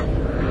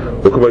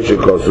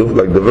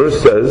 Like the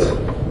verse says,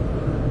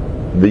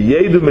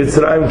 V'yedu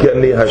Mitzrayim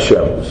K'ani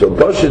Hashem. So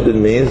Pashut it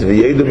means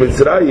V'yedu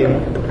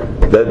Mitzrayim,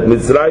 that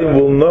Mitzrayim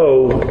will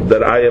know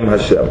that I am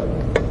Hashem.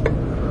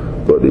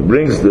 But he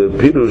brings the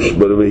Pirush,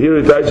 but over here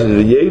it touches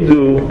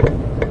V'yedu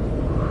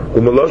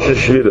U'meloshe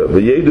Shvira.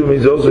 V'yedu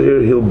means also here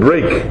he'll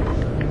break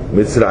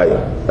Mitzrayim.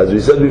 As we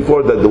said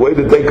before, that the way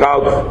to take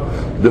out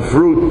the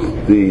fruit,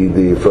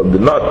 the from the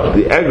nut,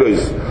 the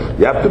egos,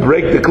 you have to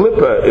break the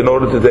klippa in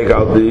order to take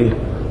out the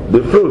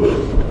fruit.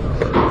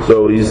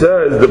 So he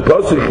says the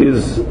pasuk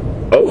is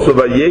also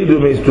V'yedu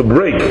means to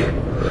break.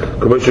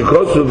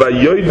 K'moshekosu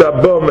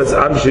V'yoyda bom as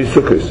anshei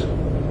sukkos.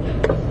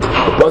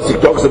 The pasuk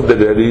talks about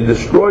that he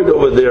destroyed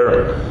over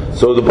there.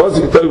 So the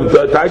pasuk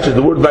attaches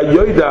the word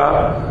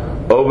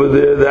Vayoida over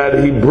there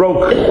that he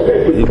broke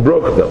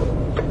them.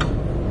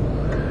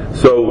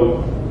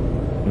 So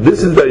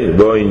this is the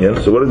inyan.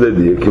 So what is the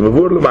idea?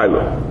 Kimavur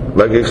l'maylo,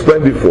 like I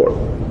explained before.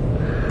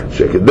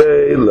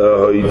 Shekedei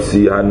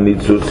lahoitzi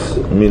hanitzus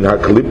min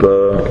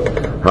haklipa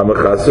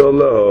hamachasol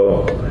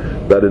laho,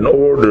 that in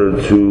order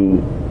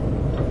to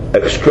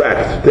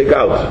extract, take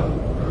out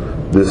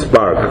the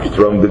spark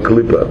from the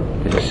klipa.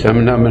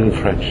 Samnam in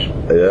French.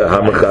 Yeah,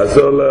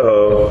 hamachasol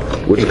laho,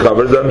 which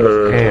covers on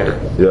her.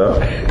 Yeah.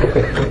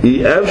 I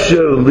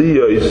efsher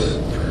liyos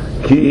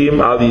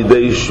kiim al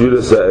yidei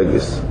shviras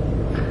ha'egis.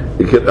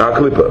 It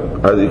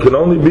can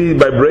only be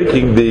by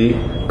breaking the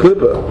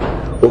klipa.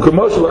 Or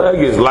commercial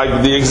egos,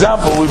 like the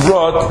example we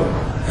brought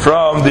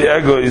from the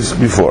egos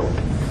before.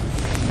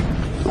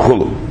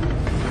 Chulu.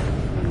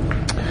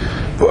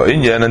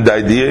 And the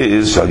idea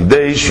is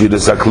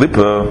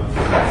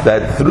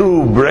that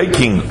through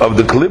breaking of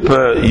the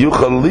klipa,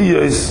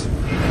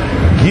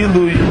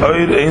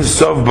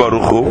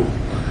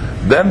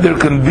 then there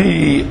can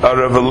be a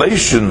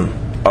revelation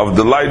of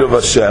the light of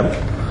Hashem,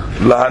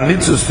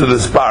 lahanitzus, to the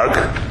spark,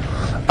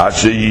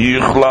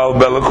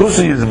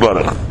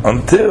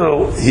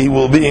 until he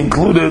will be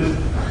included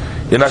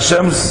in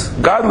Hashem's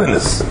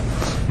godliness.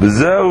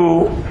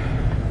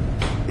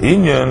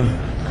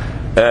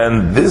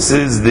 And this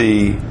is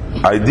the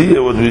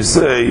idea, what we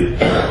say,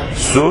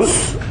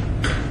 sus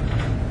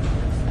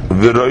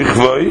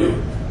v'roichvoi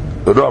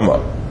rama.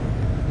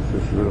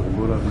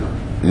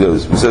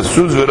 Yes, it says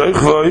sus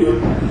v'roichvoi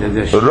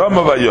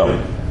rama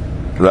vayom.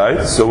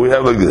 Right? So we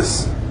have like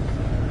this.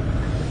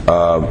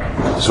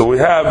 So we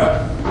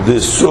have the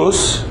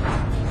sus,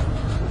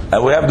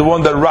 and we have the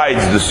one that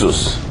rides the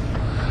sus.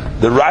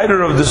 The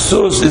rider of the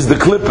sus is the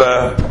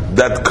klippa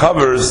that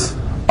covers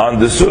on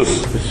the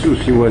sus. The sus,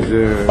 he was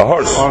a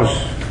horse.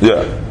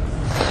 Yeah.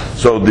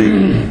 So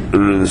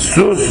the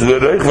sus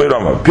v'roich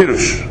v'rama,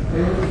 pirush.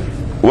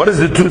 What is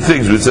the two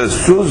things? It says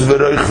sus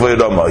v'roich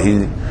v'rama.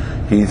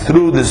 He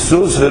threw the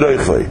sus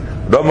v'roich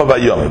v'rama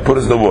v'yom. He put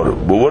it in the water.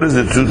 But what is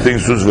the two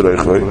things sus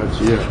v'roich v'rama?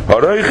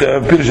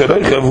 Haroichev, pirush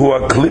haroichev, who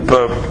are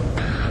klippa.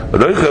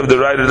 Haroichev, the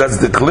rider, that's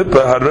the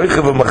klippa.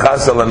 Haroichev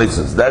v'machasal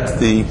anitzos. That's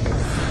the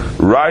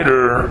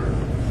rider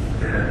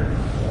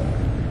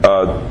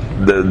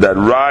that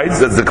rides,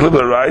 that's the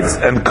klippa rides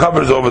and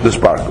covers over the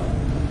sparkle.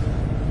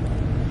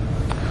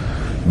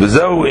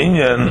 B'zehu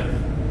inyan,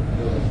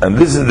 and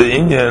this is the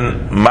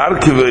inyan,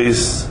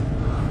 markives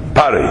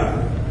pari,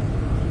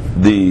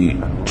 the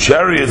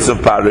chariots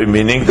of pari,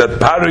 meaning that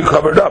pari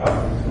covered up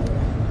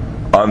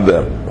on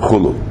them,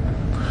 chulu.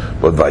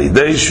 But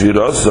vayidei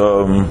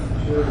shvirosam,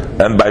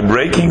 and by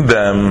breaking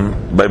them,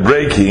 by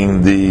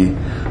breaking the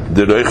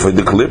roich,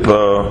 the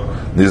klippa,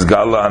 this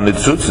gala and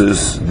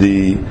nitzutzis,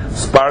 the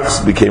sparks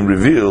became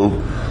revealed,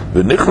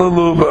 and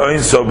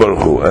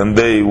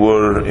they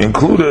were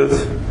included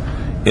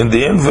in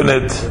the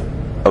infinite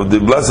of the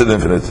blessed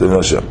infinite of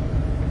Hashem.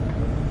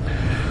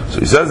 So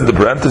he says in the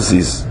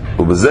parentheses,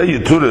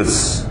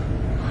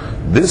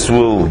 this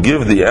will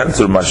give the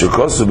answer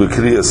Mashikosu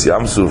b'kriyas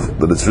Yamsuf,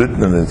 that it's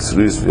written in the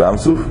Tzriyas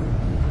Yamsuf,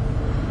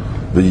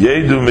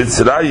 v'yedu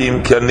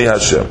Mitzrayim kenni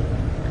Hashem.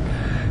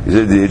 He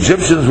said the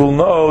Egyptians will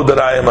know that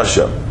I am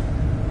Hashem.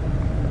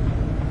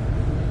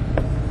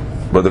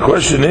 But the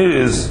question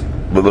is,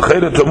 but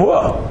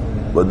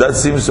that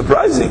seems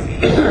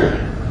surprising.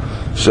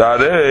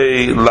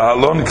 Sharei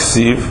lahalon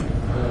ksiv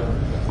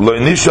lo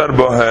nishar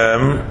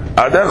bohem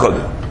ad echad.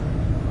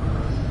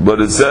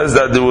 But it says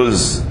that there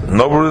was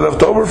nobody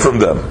left over from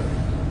them.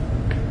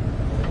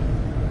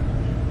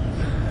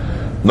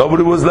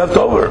 Nobody was left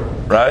over,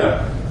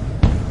 right?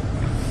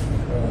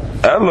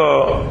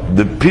 Elo,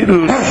 the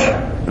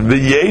pirush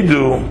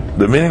v'yedu,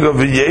 the meaning of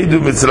v'yedu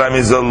Mitzrayim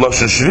is a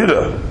loshen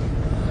shvira,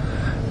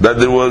 that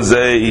there was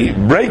a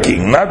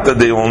breaking, not that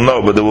they will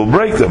know, but they will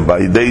break them.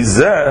 By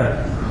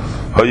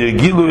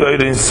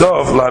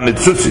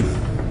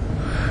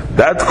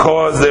that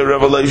caused the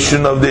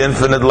revelation of the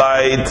infinite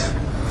light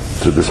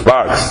to the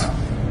sparks.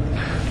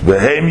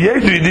 And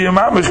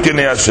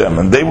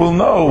they will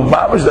know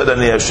mamash that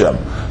ani Hashem.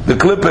 The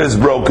klippa is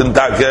broken,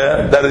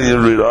 that is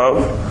rid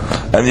of,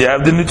 and you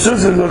have the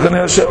nitzuzim that ani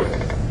Hashem.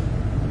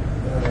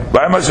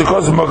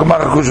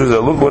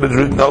 Look what is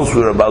written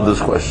elsewhere about this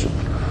question.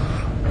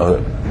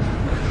 Okay.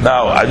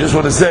 Now, I just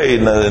want to say,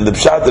 in the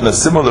Pshat, in a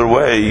similar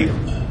way,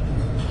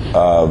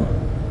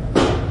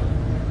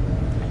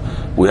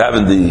 we have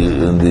in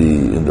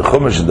the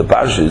Chumash, in the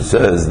Parsha, it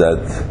says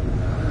that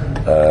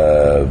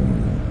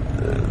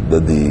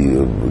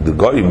the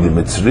Goyim, the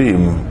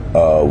Mitzrim,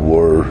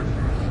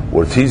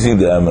 were teasing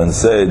them and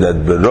say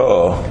that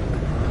Bero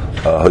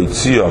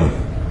Hoitzion,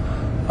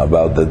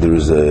 about that there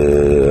is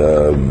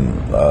a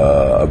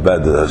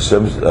bad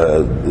Hashem.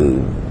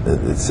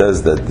 It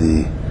says that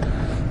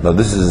now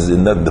this is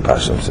not the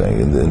Parsha I'm saying,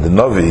 in the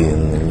Novi,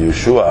 in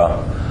Yeshua,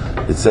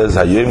 it says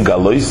Hayim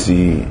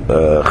Galoisi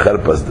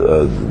Cherpas,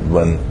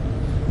 when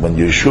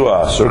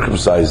Yeshua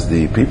circumcised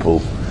the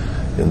people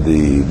in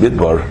the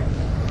Midbar,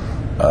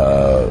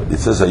 it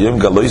says Hayim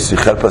Galoisi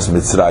Cherpas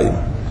Mitzrayim.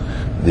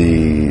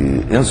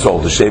 the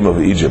insult, the shame of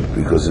Egypt,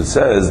 because it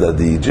says that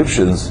the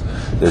Egyptians,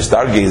 their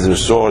stargazers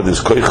saw this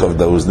koichav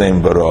that was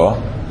named Bara,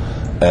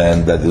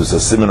 and that there was a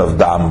simon of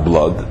dam,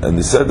 blood, and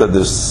they said that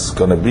there's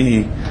going to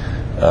be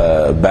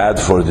bad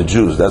for the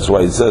Jews. That's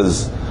why it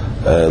says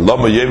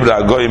Lama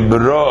Yemra Goyim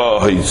Bara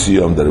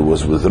Hayitziyom, that it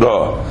was with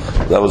Ra.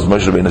 That was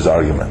Moshe Rabbeinu's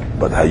argument.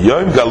 But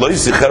Hayoim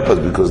Galoisi Cherpas,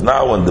 because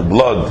now when the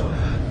blood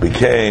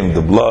became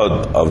the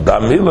blood of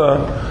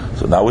Damila,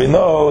 so now we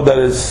know that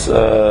it's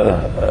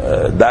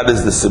that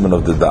is the simon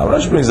of the dam.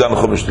 Rashi brings down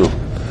Chumash too,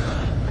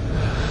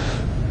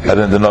 and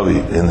in the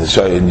Navi, in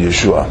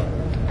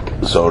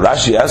Yeshua. So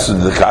Rashi asks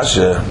the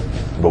Kasha,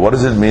 but what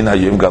does it mean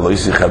Hayoim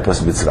Galoisi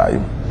Cherpas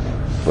Mitzrayim?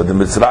 But the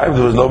Mitzrayim,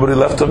 there was nobody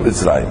left of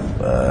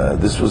Mitzrayim.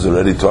 This was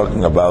already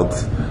talking about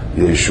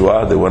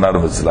Yeshua. They went out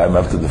of Mitzrayim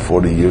after the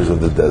 40 years of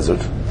the desert.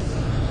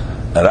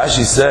 And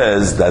Rashi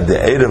says that the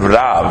Erev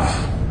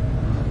Rav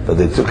that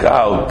they took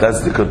out,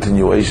 that's the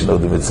continuation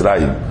of the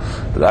Mitzrayim.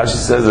 But Rashi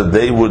says that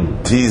they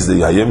would tease the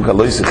Hayom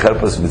Kaloisi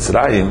Cherpas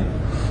Mitzrayim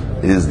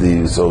is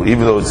the, so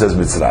even though it says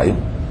Mitzrayim,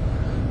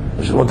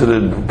 I just wanted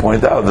to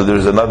point out that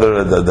there's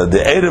another, that the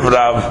Erev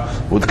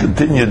Rav would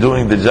continue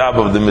doing the job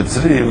of the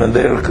Mitzrayim, and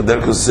they're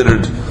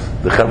considered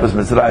the Cherpas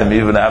Mitzrayim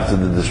even after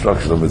the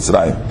destruction of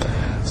Mitzrayim.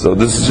 So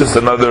this is just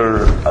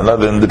another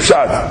in the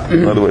Pshat,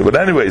 another way. But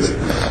anyways,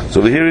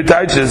 so here it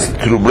teaches,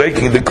 through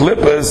breaking the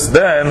klippas,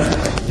 then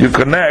you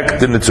connect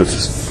the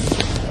Nitzutzis.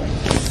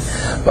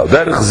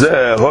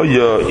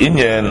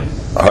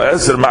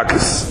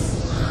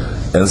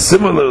 And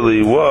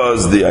similarly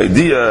was the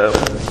idea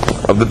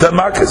of the 10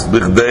 makkos,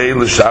 bichdei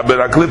l'shaber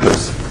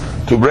ha-klippas,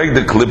 to break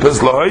the klippas,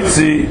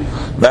 lahoitzi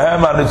mehem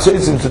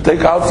ha-nitzotzim, to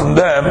take out from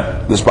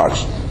them the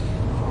sparks.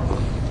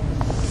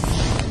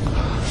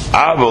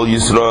 Aval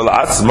Yisrael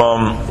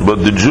atzmam, but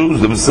the Jews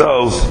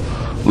themselves,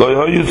 lo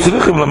yahayu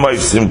tzrichim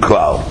l'mayfsim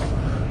klal,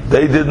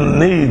 they didn't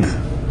need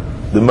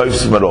the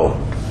mayfsim at all.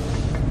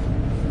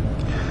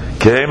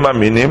 Kehem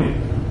aminim,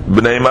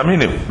 b'nei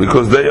aminim,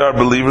 because they are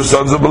believers,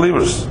 sons of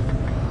believers.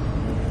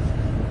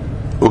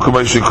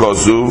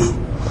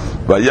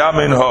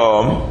 Vayamin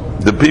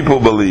ha'am, the people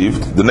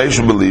believed, the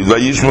nation believed,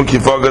 Vayishmu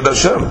kifagad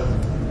Hashem,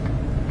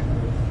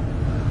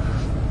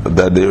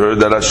 that they heard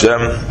that Hashem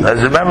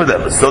has remembered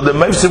them. So the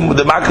Meifsim,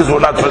 the Makkos were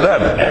not for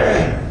them,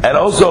 and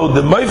also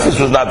the Meifis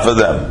was not for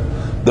them.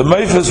 The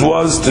Meifis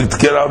was to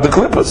get out the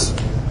klippas.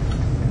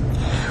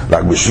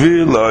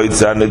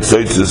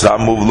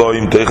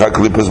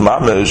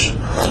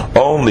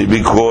 Only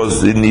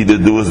because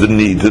there was the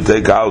need to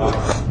take out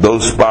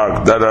those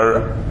sparks that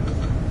are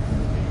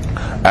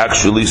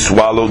actually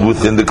swallowed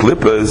within the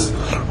klippas.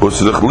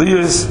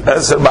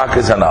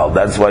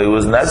 That's why it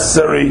was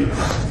necessary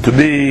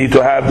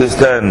to have this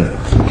 10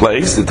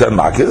 place, the 10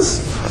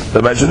 makkos.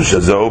 They mentioned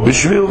shazo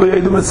b'shvil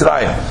v'yedu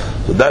Mitzrayim.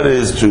 So that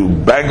is to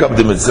bank up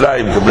the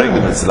Mitzrayim, to break the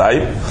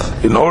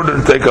Mitzrayim, in order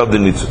to take out the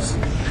nitzuz.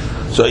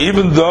 So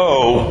even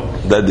though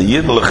that the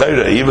Yidden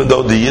l'chayra, even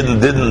though the Yidden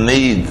didn't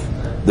need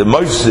the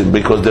Moifsim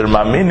because they're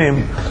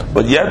Maminim,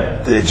 but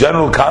yet the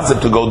general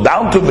concept to go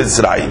down to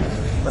Mitzrayim,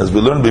 as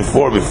we learned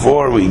before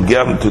we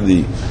get to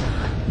the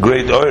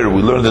great oil,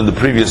 we learned in the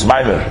previous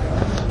minor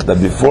that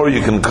before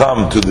you can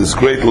come to this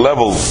great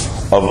level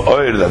of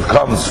oil that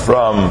comes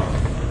from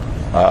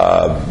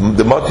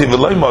the Moti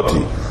v'loy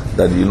Moti,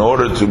 that in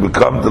order to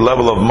become the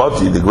level of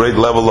Moti, the great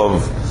level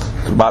of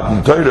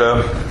Matan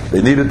Torah,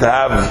 they needed to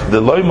have the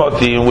loy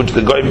Moti, in which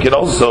the Goyim can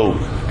also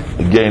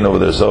gain over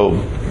there.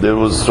 So there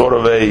was sort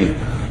of a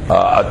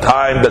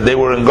time that they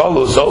were in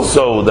Golus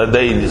also, that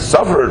they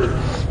suffered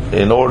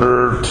in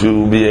order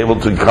to be able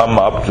to come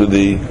up to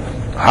the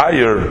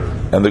higher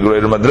and the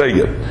greater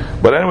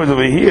Madrega. But anyways,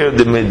 over here,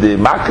 the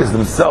Makkos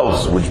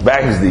themselves, which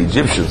bangs the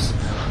Egyptians,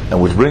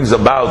 and which brings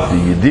about the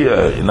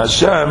Yediyah in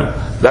Hashem,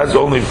 that's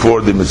only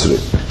for the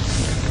Mitzrayim.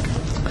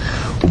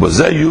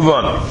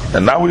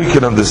 And now we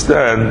can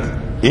understand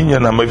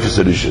Inyan HaMeifis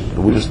HaRishon.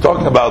 We're just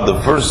talking about the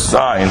first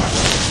sign,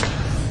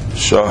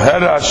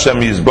 Shohera Hashem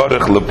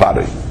Yizbarech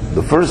Lepari,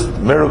 the first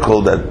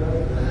miracle that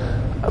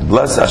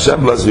bless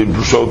Hashem, bless him,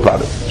 showed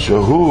Pari.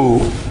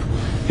 Shehu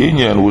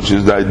Inyan, which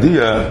is the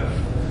idea,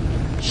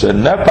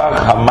 Shenepach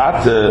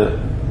Hamate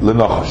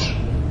Lenochosh,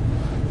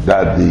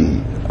 that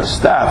the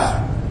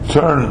staff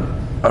turned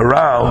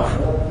around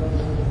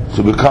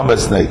to become a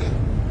snake.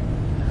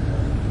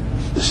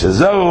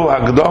 Shezehu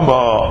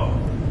Hagdoma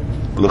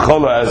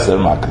L'Chola Eser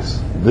Makkos.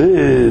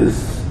 This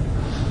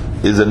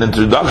is an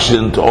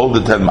introduction to all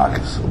the 10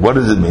 makkos. What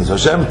does it mean? So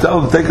Hashem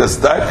tells them, take a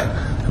stack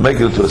and make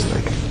it into a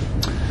snake.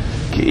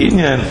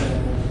 Inyan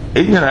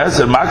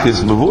Eser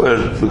Makkos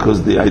Mevuer,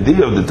 because the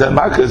idea of the 10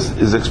 makkos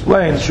is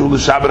explained, Shul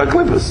Shaber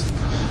HaKlippas.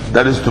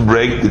 That is to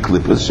break the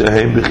klippas,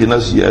 Shehem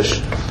B'chinas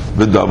Yesh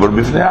V'Davar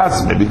B'fnei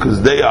Atzmi,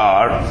 because they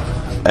are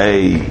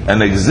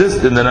an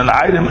existent and an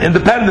item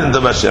independent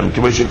of Hashem.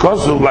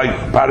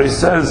 Like Pari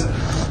says,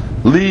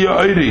 Li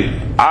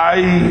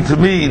Yoiri, to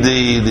me,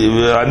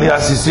 the Ani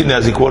Asisini,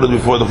 as he quoted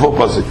before the full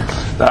pasuk,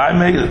 that I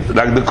made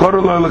like the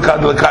Koroloi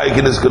Lekad Lekayik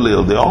in his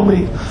Khalil. They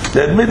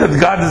admit that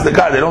God is the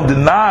God. They don't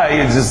deny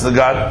He exists the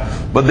God,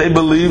 but they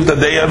believe that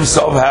they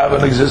themselves have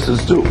an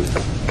existence too.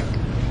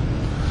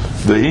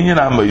 The Inyan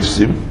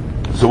HaMoisim.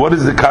 So what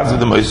is the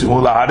concept of the Moisim?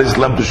 Ula Haris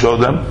Lem to show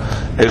them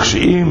that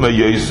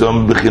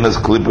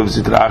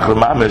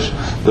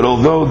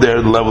although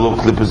they're the level of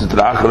Klippa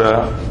Sitra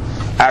Achra,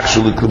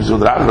 actually Klippa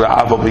Sitra Achra,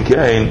 Ava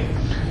Pikein,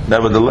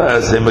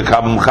 nevertheless,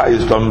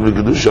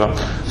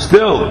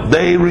 still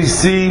they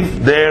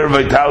receive their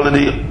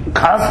vitality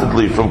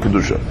constantly from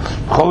Kedusha.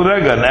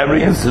 In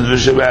every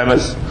instance,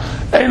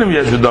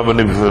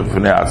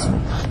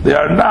 they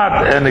are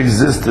not an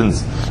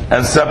existence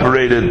and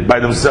separated by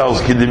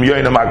themselves,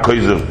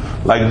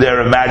 like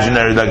their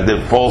imaginary, like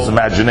their false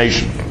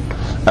imagination.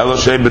 But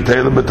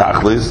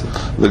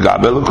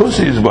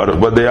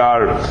they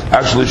are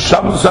actually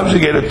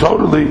subjugated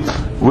totally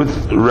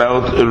with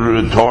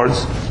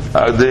towards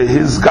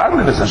His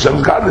godliness,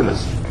 Hashem's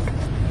godliness.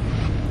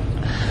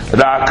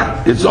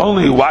 It's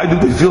only, why do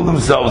they feel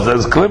themselves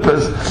as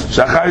klippas?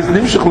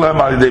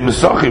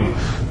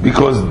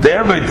 Because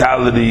their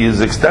vitality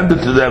is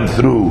extended to them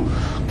through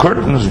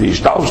curtains,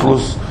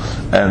 v'ishtalshlus,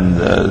 and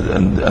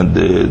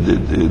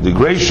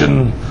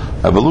degradation,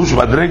 evolution,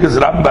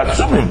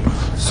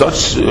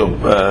 such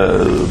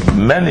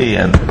many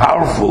and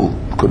powerful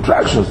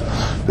contractions.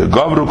 The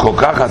gavru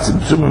kolkach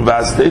tzimtzumim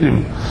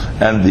v'asterim,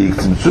 and the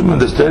tzimtzumim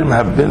and the sterim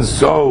have been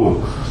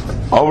so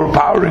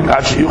overpowering to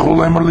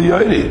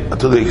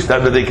the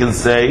extent that they can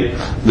say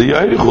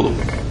liyoyri chulu.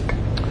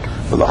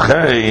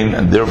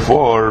 And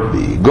therefore,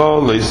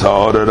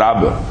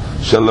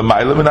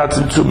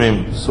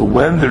 so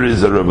when there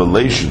is a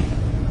revelation,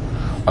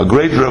 a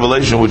great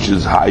revelation which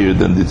is higher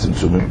than the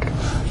tzimtzumim,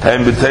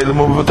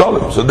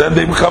 so then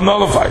they become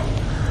nullified.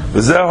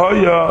 This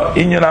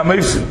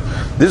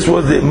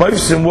was the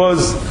Moifsim,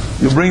 was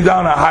you bring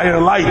down a higher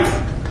light.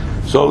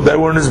 So they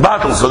were in this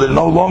battle, so they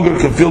no longer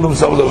can feel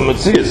themselves as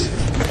Metzias.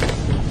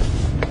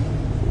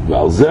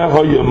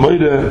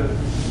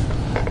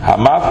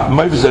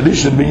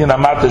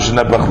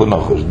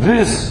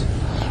 This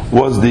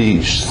was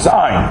the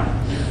sign,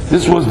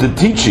 this was the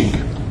teaching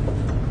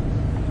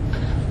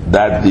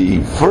that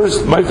the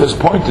first Meifas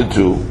pointed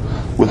to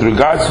with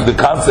regards to the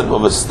concept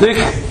of a stick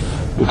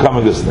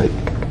becoming a snake.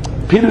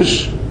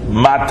 Pirush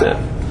mate.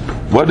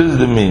 What is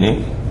the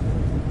meaning?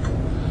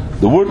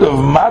 The word of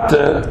mate,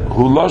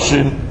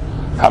 huloshin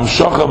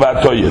hamshocha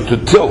v'atoya, to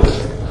tilt.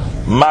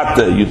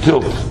 Mate, you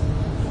tilt.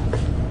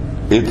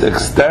 It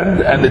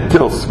extends and it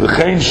tilts.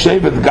 V'chein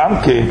shevet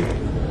gamke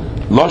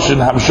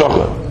loshin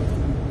hamshocha.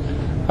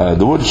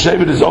 The word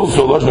shevet is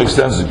also loshin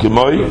extensive.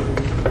 Kimoi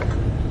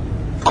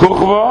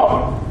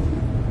kuchva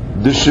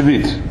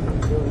d'shevit.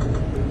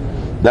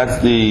 That's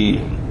the,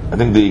 I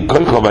think the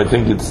koichov, I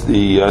think it's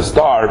the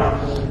star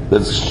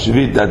that's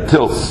shevit, that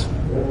tilts.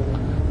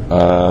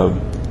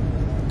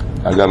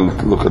 I gotta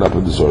look it up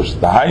in the source.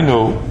 The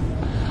Hainu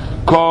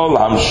Kol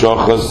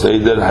Hamshocha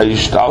Seder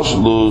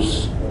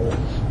Hayishtalshlus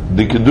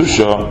the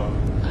Kedusha.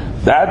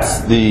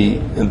 That's the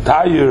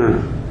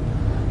entire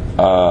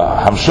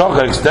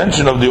Hamshocha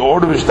extension of the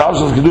order of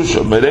Ishtalshlus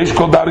Kedusha. Mereish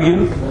Kol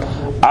Dargin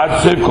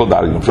Ad Seif Kol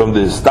Dargin, from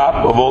the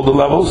stop of all the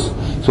levels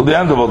to the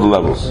end of all the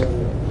levels.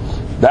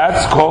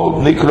 That's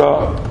called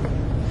Nikra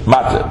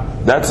Mate.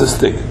 That's a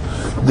stick.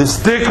 The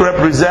stick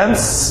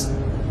represents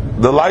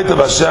the light of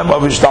Hashem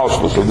of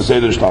Ishtalshlus, of the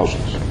Seder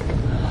Ishtalshlus.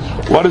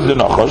 What is the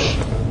Nachash?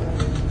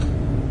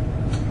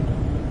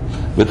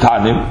 The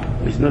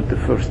Tanim. It's not the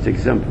first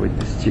example with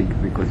the stick,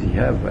 because he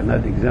have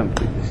another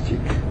example with the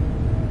stick.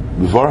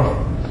 Before?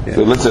 Yeah.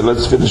 So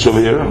let's finish over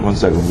here. 1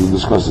 second, we'll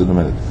discuss it in a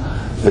minute.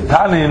 The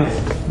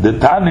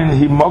Tanin,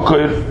 he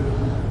mokoir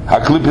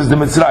haklip is the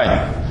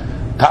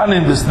Mitzrayim.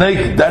 Tanin, the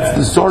snake, that's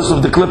the source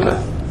of the klippah,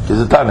 is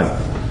the Tanin.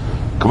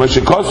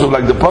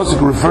 Like the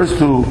pasuk refers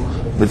to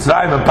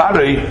Mitzrayim and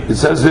Parei, it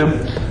says him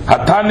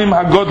Hatanim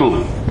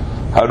Hagodl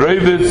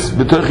Harevitz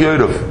B'toch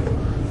Yorov,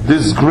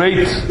 this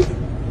great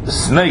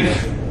snake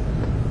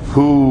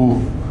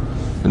who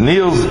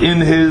kneels in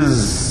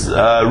his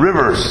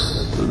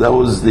rivers. That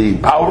was the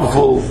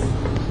powerful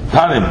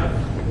Tanim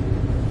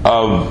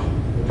of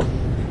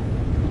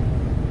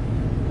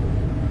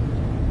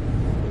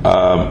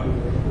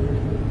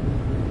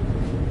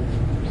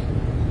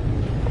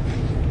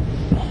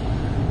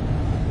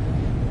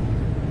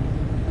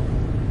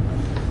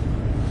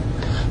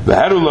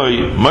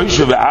V'heruloi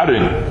Moshe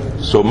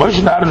ve'Aaron. So Moshe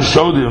and Aaron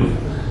showed him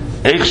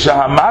Eich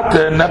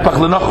shahamate nepach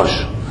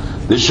lenochosh.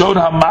 They showed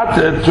how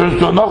mate turns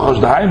to a nochosh.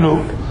 The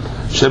hainu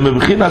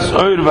shemebchinas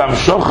oir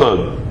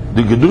v'amshocha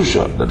the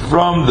kedusha, that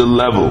from the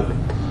level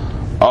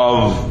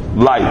of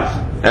light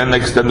and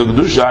extend the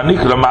kedusha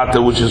anikra mate,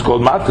 which is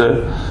called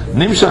mate,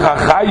 nimshach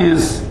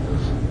hachayis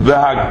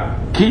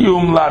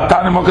v'hakiyum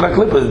la'tanim okra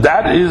klippas.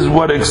 That is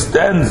what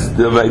extends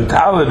the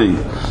vitality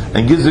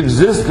and gives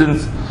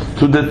existence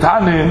to the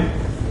tanim,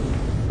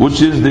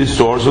 which is the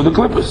source of the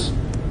klippas.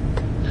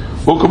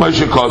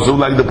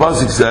 Like the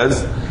pasuk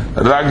says,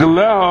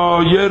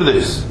 Ragleho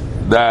Yerdis,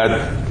 that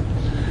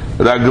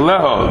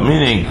Ragleho,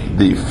 meaning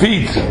the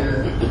feet,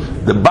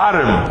 the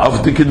bottom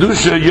of the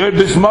Kedusha,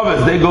 Yerdis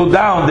Mavet, they go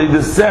down, they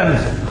descend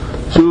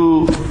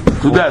to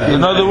that.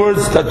 In other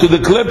words, to the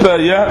clipper,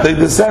 they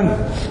descend.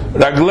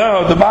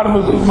 Ragleho, the bottom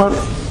of the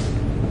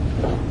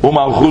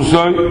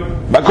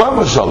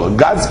Umalchusoi,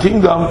 God's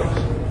kingdom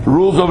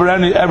rules over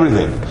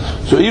everything.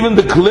 So even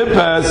the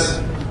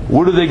clippers,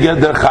 where do they get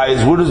their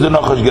chayes? Where does the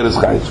Nachash get his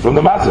chayes? From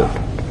the matter.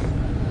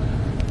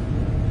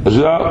 But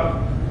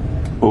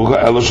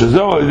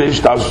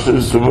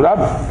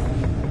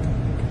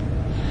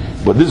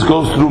this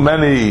goes through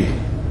many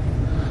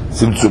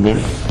simtsumim.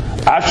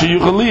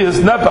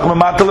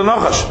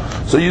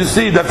 So you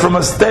see that from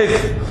a steak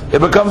it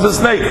becomes a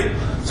snake.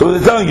 So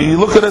they're telling you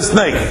look at a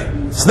snake.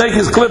 Snake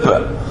is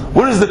klippa.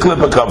 Where does the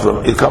klippa come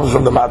from? It comes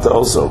from the mata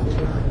also.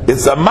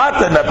 It's a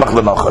mata nepach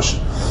l'nachash.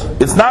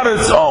 It's not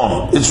its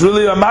own. It's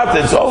really a mata.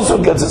 It also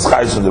gets its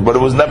chayes from there, but it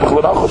was nepach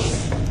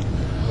l'nachash.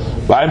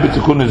 V'ayim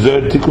b'tikun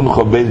ezer tikun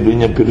chobeis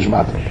b'inyan pirish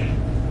mata.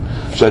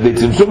 Shadei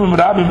tzimtzumim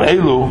rabim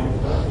elu,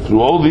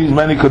 through all these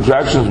many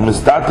contractions,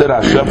 mistater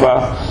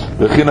hashefa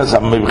v'chinas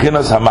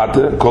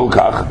hamata kol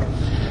kach,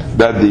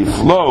 that the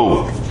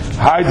flow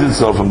hides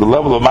itself from the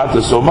level of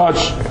mata so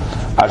much,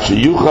 asher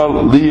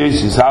yuchal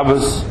liyes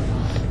hisavas,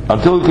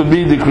 until it could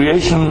be the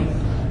creation,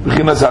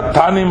 v'chinas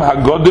hatanim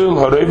hagodel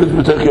harevet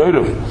b'tech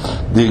yorev,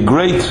 the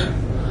great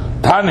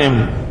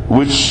tanim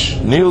which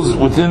kneels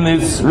within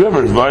its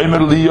rivers.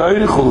 V'aymer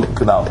liyoyrichul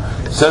canal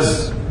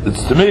says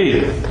it's to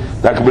me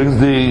that brings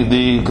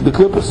the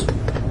clippers.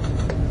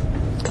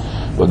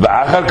 But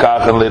ba'achar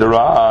kach, and later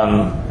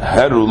on,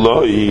 heru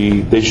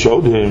loi, they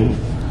showed him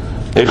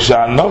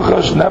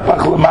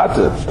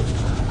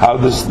how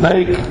the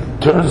snake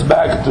turns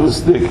back to a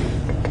stick.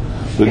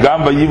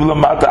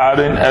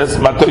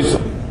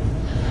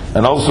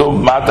 And also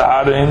mata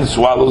arin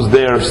swallows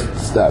their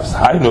staffs.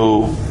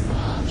 Hainu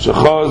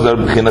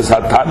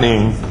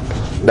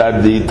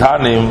that the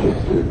tanim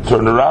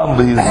turn around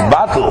his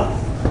battle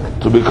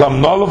to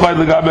become nullified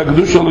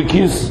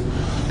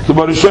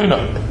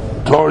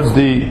towards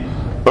the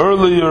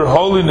earlier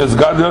holiness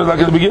God did like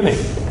at the beginning.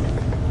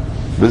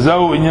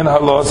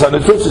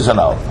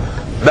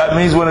 That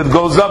means when it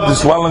goes up, the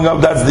swelling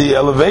up, that's the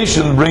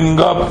elevation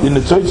bringing up in the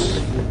tzotzis.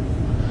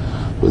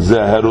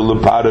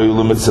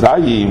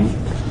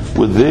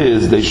 With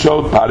this, they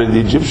showed Pari the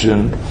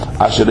Egyptian,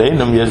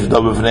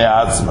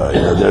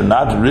 they're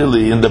not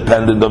really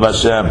independent of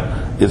Hashem.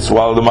 It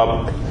swallowed them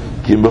up.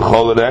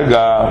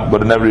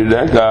 But in every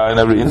rega, in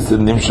every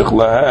instant,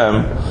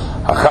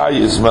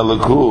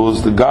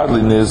 the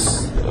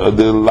godliness,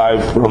 the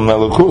life from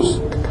Melakus.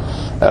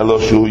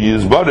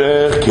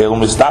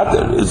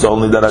 It's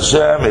only that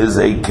Hashem is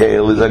a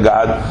Kael, is a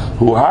God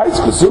who hides,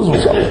 conceals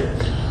himself.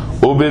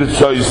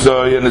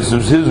 And it's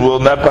His will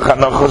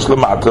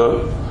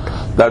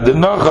that the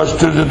Nachash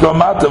turns into a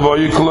mata,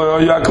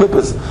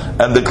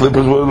 and the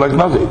clippers were like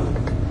nothing.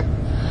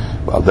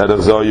 All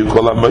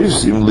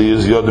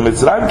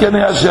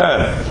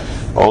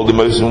the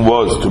Moisim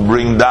was to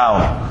bring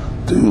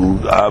down, to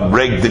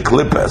break the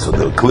clippers, so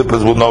the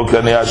clippers will know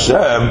Keni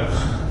Hashem,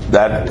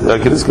 that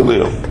Kedis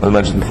Kalil, I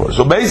mentioned before.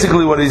 So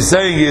basically what he's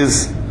saying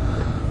is,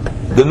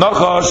 the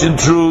Nachash in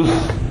truth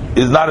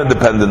is not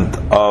independent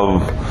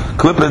of,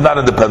 clipper is not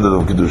independent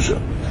of Kedusha.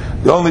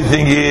 The only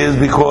thing is,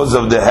 because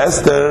of the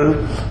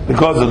Hester,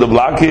 because of the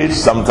blockage,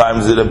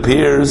 sometimes it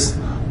appears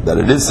that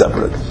it is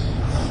separate.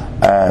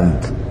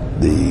 And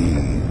the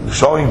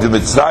showing to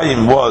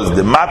Mitzrayim was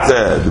the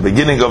Mata, the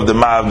beginning of the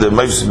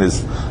Moisim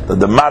is that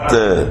the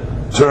Mata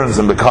turns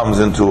and becomes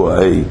into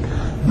a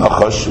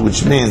Nachash,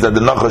 which means that the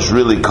Nachash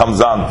really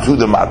comes on to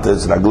the Mata,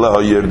 it's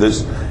Ragleho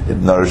Yerdis, it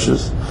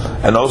nourishes.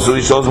 And also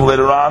he shows him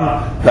later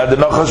on that the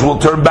Nachash will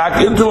turn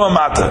back into a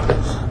Mata.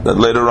 That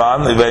later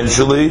on,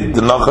 eventually,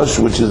 the Nachash,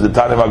 which is the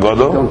Tanim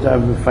Agodo. Don't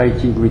have a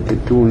fighting with the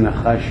two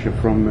Nachash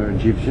from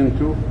Egyptian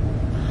too?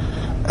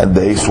 And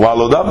they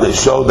swallowed up, they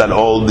showed that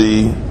all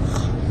the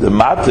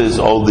Matas,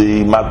 all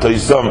the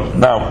Matoisam.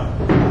 Now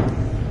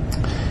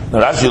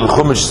Rashi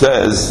al-Chumash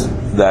says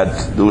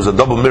that there was a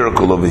double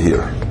miracle over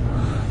here.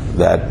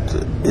 That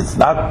it's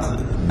not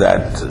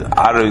that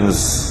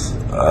Aaron's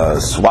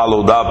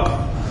swallowed up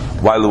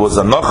while it was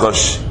a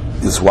Nachash,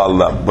 it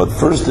swallowed up. But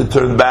first it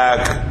turned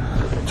back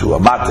to a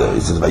Mata.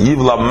 It says,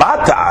 Vayivla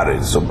Mata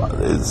Aaron. So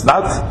it's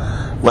not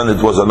when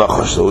it was a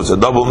Nachash. So it's a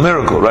double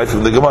miracle, right?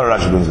 From the Gemara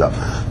Rashi brings up.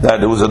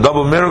 That it was a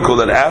double miracle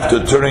that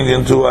after turning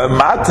into a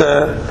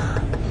Mata,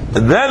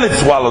 then it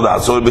swallowed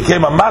out. So it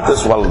became a Mata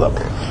swallowed up.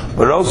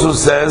 But it also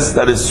says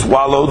that it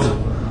swallowed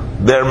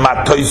their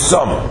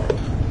Matoisam.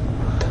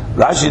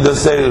 Rashi does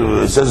say,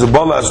 it says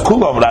Ebola as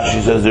Kulam,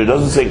 Rashi says there. It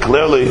doesn't say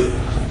clearly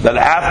that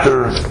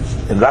after,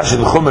 in Rashi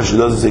and Chumash, it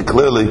doesn't say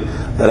clearly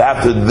that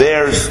after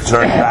theirs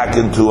turned back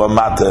into a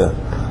Mata,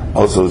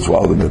 also it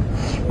swallowed them in.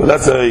 But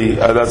that's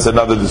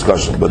another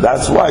discussion. But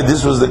that's why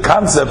this was the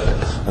concept,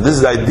 and this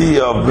is the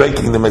idea of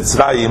breaking the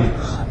Mitzrayim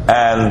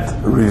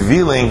and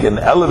revealing and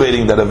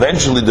elevating that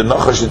eventually the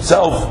Nachash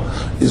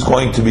itself is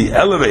going to be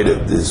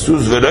elevated. The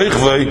Sus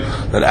v'Reichvei,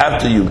 that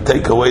after you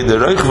take away the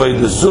Reichvei,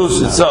 the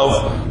Sus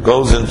itself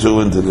goes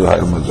into the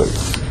higher Madrig.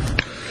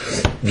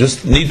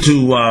 Just need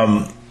to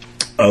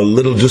a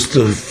little just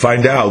to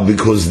find out,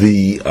 because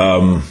the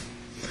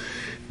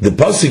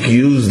pasuk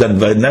used that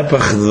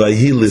Vaynepach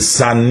Vayhi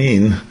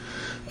Lisanin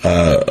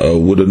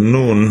with a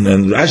nun,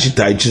 and Rashi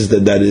teaches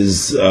that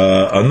is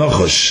a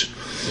Nachash.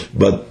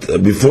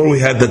 But before we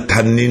had the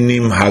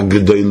Taninim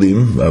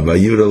Hagdoilim,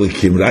 Vayir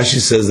Elikim, Rashi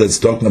says that's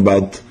talking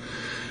about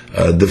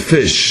the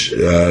fish.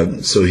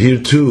 So here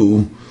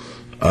too,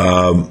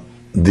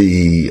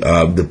 the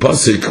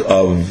pasuk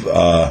of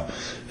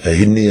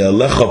Hini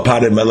Alecha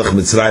Pare Melech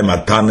Mitzrayim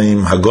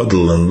Atanim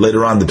Hagodel, and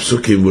later on the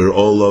psukim were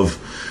all of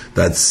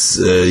that's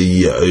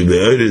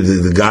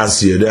the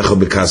gas Yerecha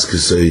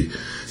Bekaskisei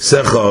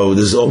Secho.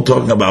 This is all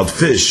talking about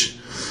fish.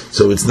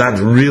 So it's not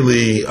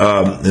really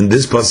in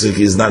this pasuk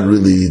is not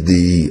really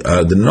the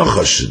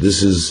Nachash.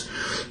 This is,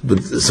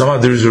 but somehow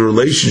there is a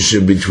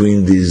relationship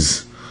between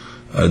these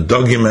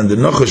Dogim and the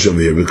Nachash over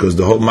here, because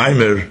the whole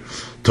Maimer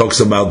talks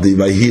about the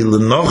Vayhi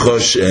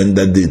Nachash and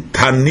that the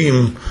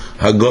Tanim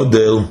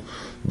Hagodel.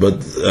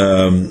 But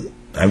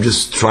I'm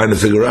just trying to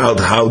figure out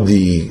how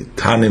the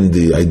Tanim,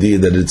 the idea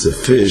that it's a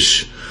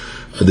fish,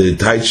 the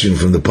Taichin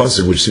from the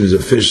pasuk, which seems a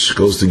fish,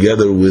 goes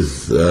together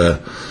with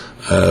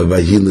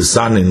Vayhi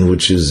Lisanin,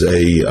 which is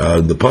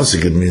the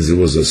pasuk. It means it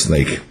was a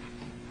snake.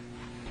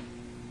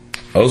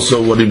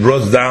 Also, what he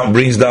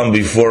brings down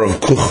before of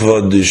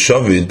Kuchva de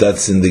Shavit,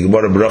 that's in the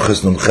Gemara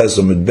Brachas Nun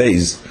Chesom et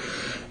Beis.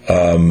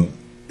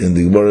 In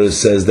the Gemara it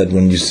says that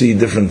when you see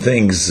different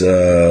things,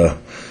 the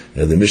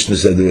Mishnah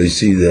said that you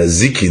see the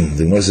Zikin.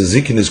 The Gemara says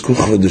Zikin is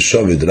Kuchva de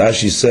Shavit.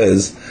 Rashi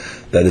says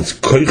that it's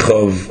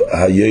Koichav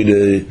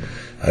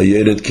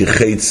Hayeret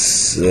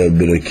Kichetz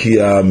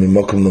Berakia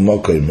Mimokim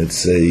Lemokim.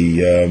 It's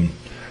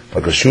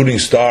like a shooting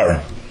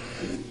star.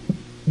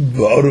 It's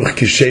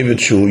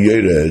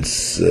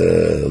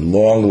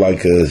long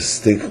like a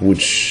stick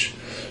which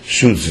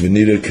shoots. So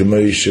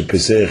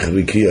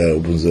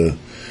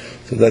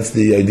that's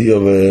the idea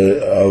of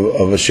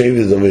a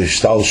shevet, of a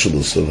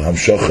shtalshelus, of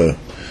hamshacha,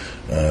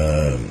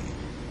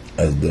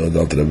 as the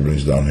Alter Rebbe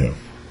brings down here.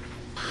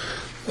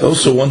 I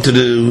also wanted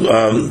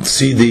to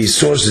see the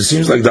source. It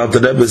seems like the Alter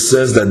Rebbe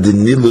says that the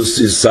Nilus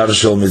is Sar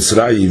Shel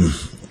Mitzrayim,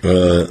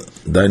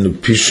 Dainu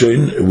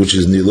Pishoin, which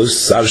is Nilus,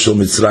 Sar Shel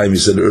Mitzrayim, he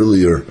said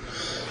earlier.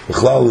 I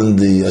saw in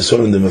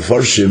the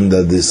Mefarshim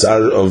that the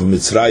Sar of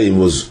Mitzrayim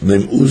was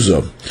named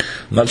Uzzah.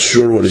 Not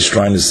sure what he's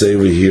trying to say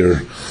over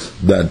here,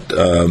 that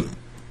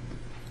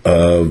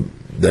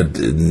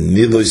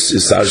Nilus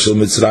is Sar Shel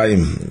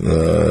Mitzrayim,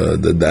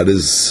 that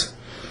is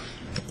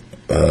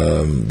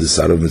the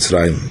Sar of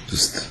Mitzrayim.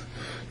 Just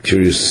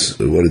curious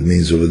what it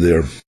means over there.